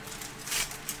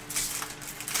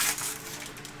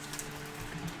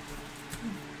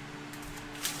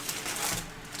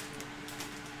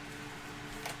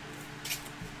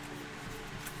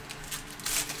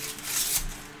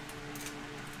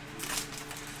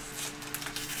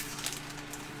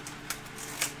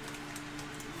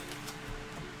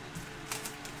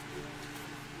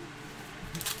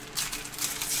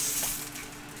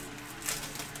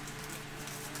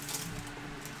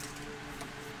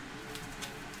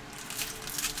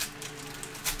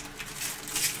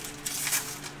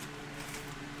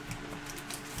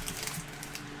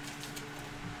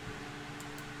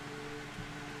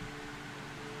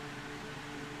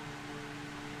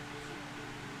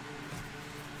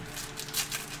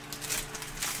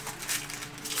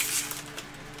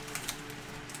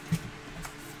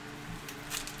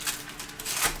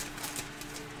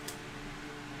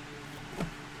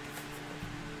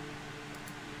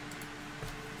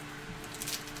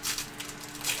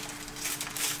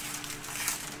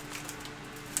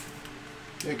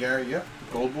 Yeah, Gary, yep.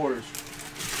 Gold borders.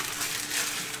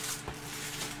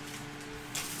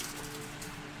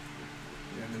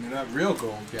 Yeah, I mean, they're not real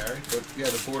gold, Gary, but yeah,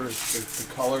 the borders,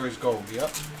 the color is gold, yep.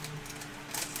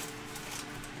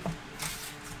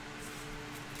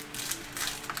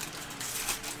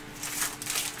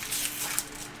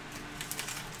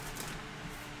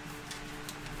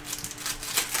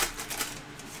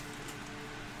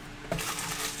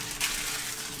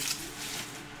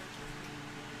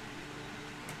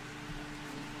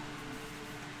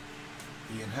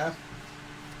 Ian Happ.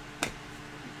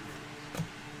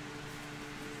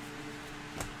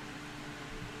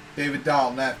 David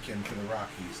Dahl napkin for the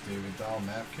Rockies. David Dahl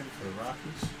napkin for the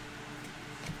Rockies.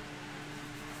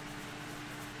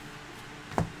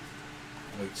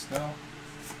 Blake Snell.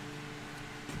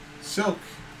 Silk.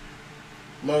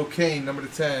 Low Kane, number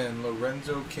 10.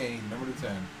 Lorenzo Kane, number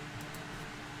 10.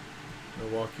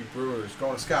 Milwaukee Brewers.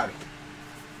 Going to Scotty.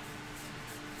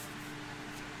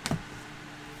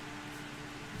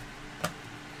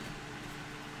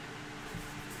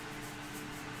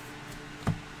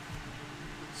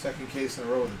 Second case in a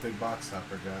row with a big box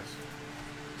topper, guys.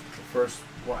 First,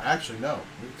 well, actually, no. What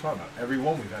are you talking about? Every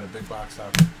one we've had a big box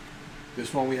topper.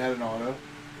 This one we had an auto.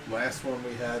 Last one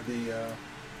we had the.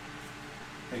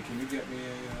 Hey, can you get me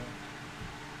a?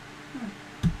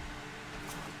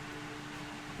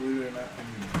 Believe it or not, I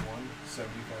need one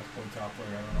 75-point topper.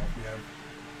 I don't know if we have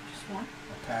Just one.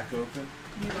 a pack open.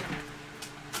 You look.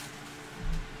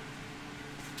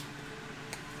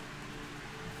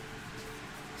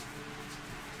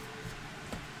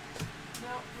 No,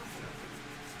 nothing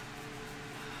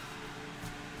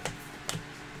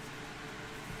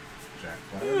Jack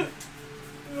Flaherty,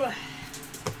 open.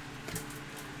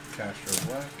 Castro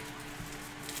Black,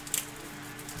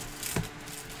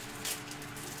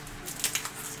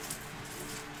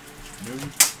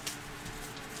 Newton,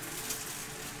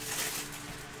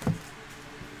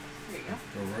 There you go.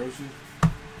 Rosie,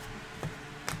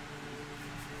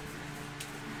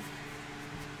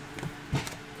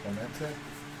 Clemente.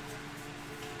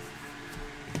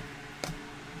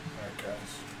 Alright,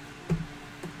 guys.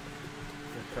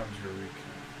 Here comes your recap.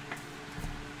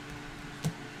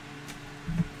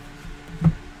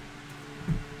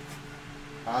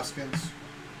 Hoskins,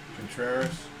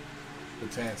 Contreras,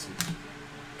 Betances,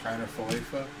 Kiner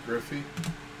Falefa, Griffey,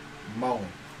 Mullen,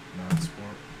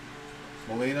 non-sport,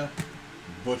 Molina,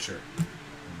 Butcher,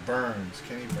 Burns,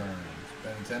 Kenny Burns,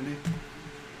 Benintendi,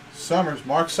 Summers,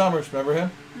 Mark Summers, remember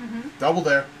him? Mm-hmm. Double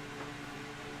there.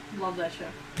 Love that show.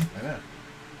 I know.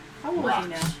 How old is he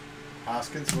now?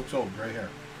 Hoskins looks old, gray hair.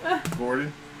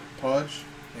 Gordon, Pudge,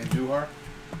 Andujar,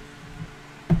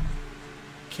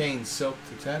 Kane, Silk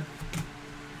to 10.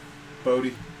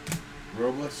 Bodie,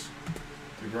 Robles,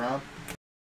 DeGrom,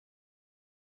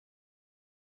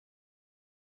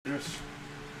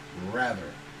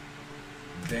 Rather,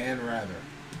 Dan Rather,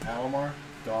 Alomar,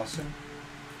 Dawson,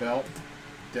 Belt,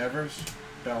 Devers,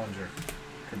 Bellinger,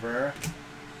 Cabrera,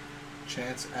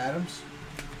 Chance Adams,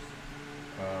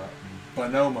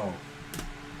 Bonomo,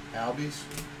 Albies,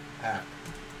 Happ,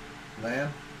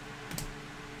 Lamb,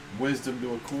 Wisdom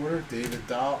to a quarter, David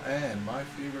Dahl, and my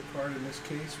favorite card in this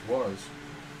case was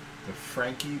the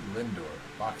Frankie Lindor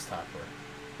box topper.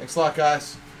 Thanks a lot,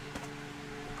 guys.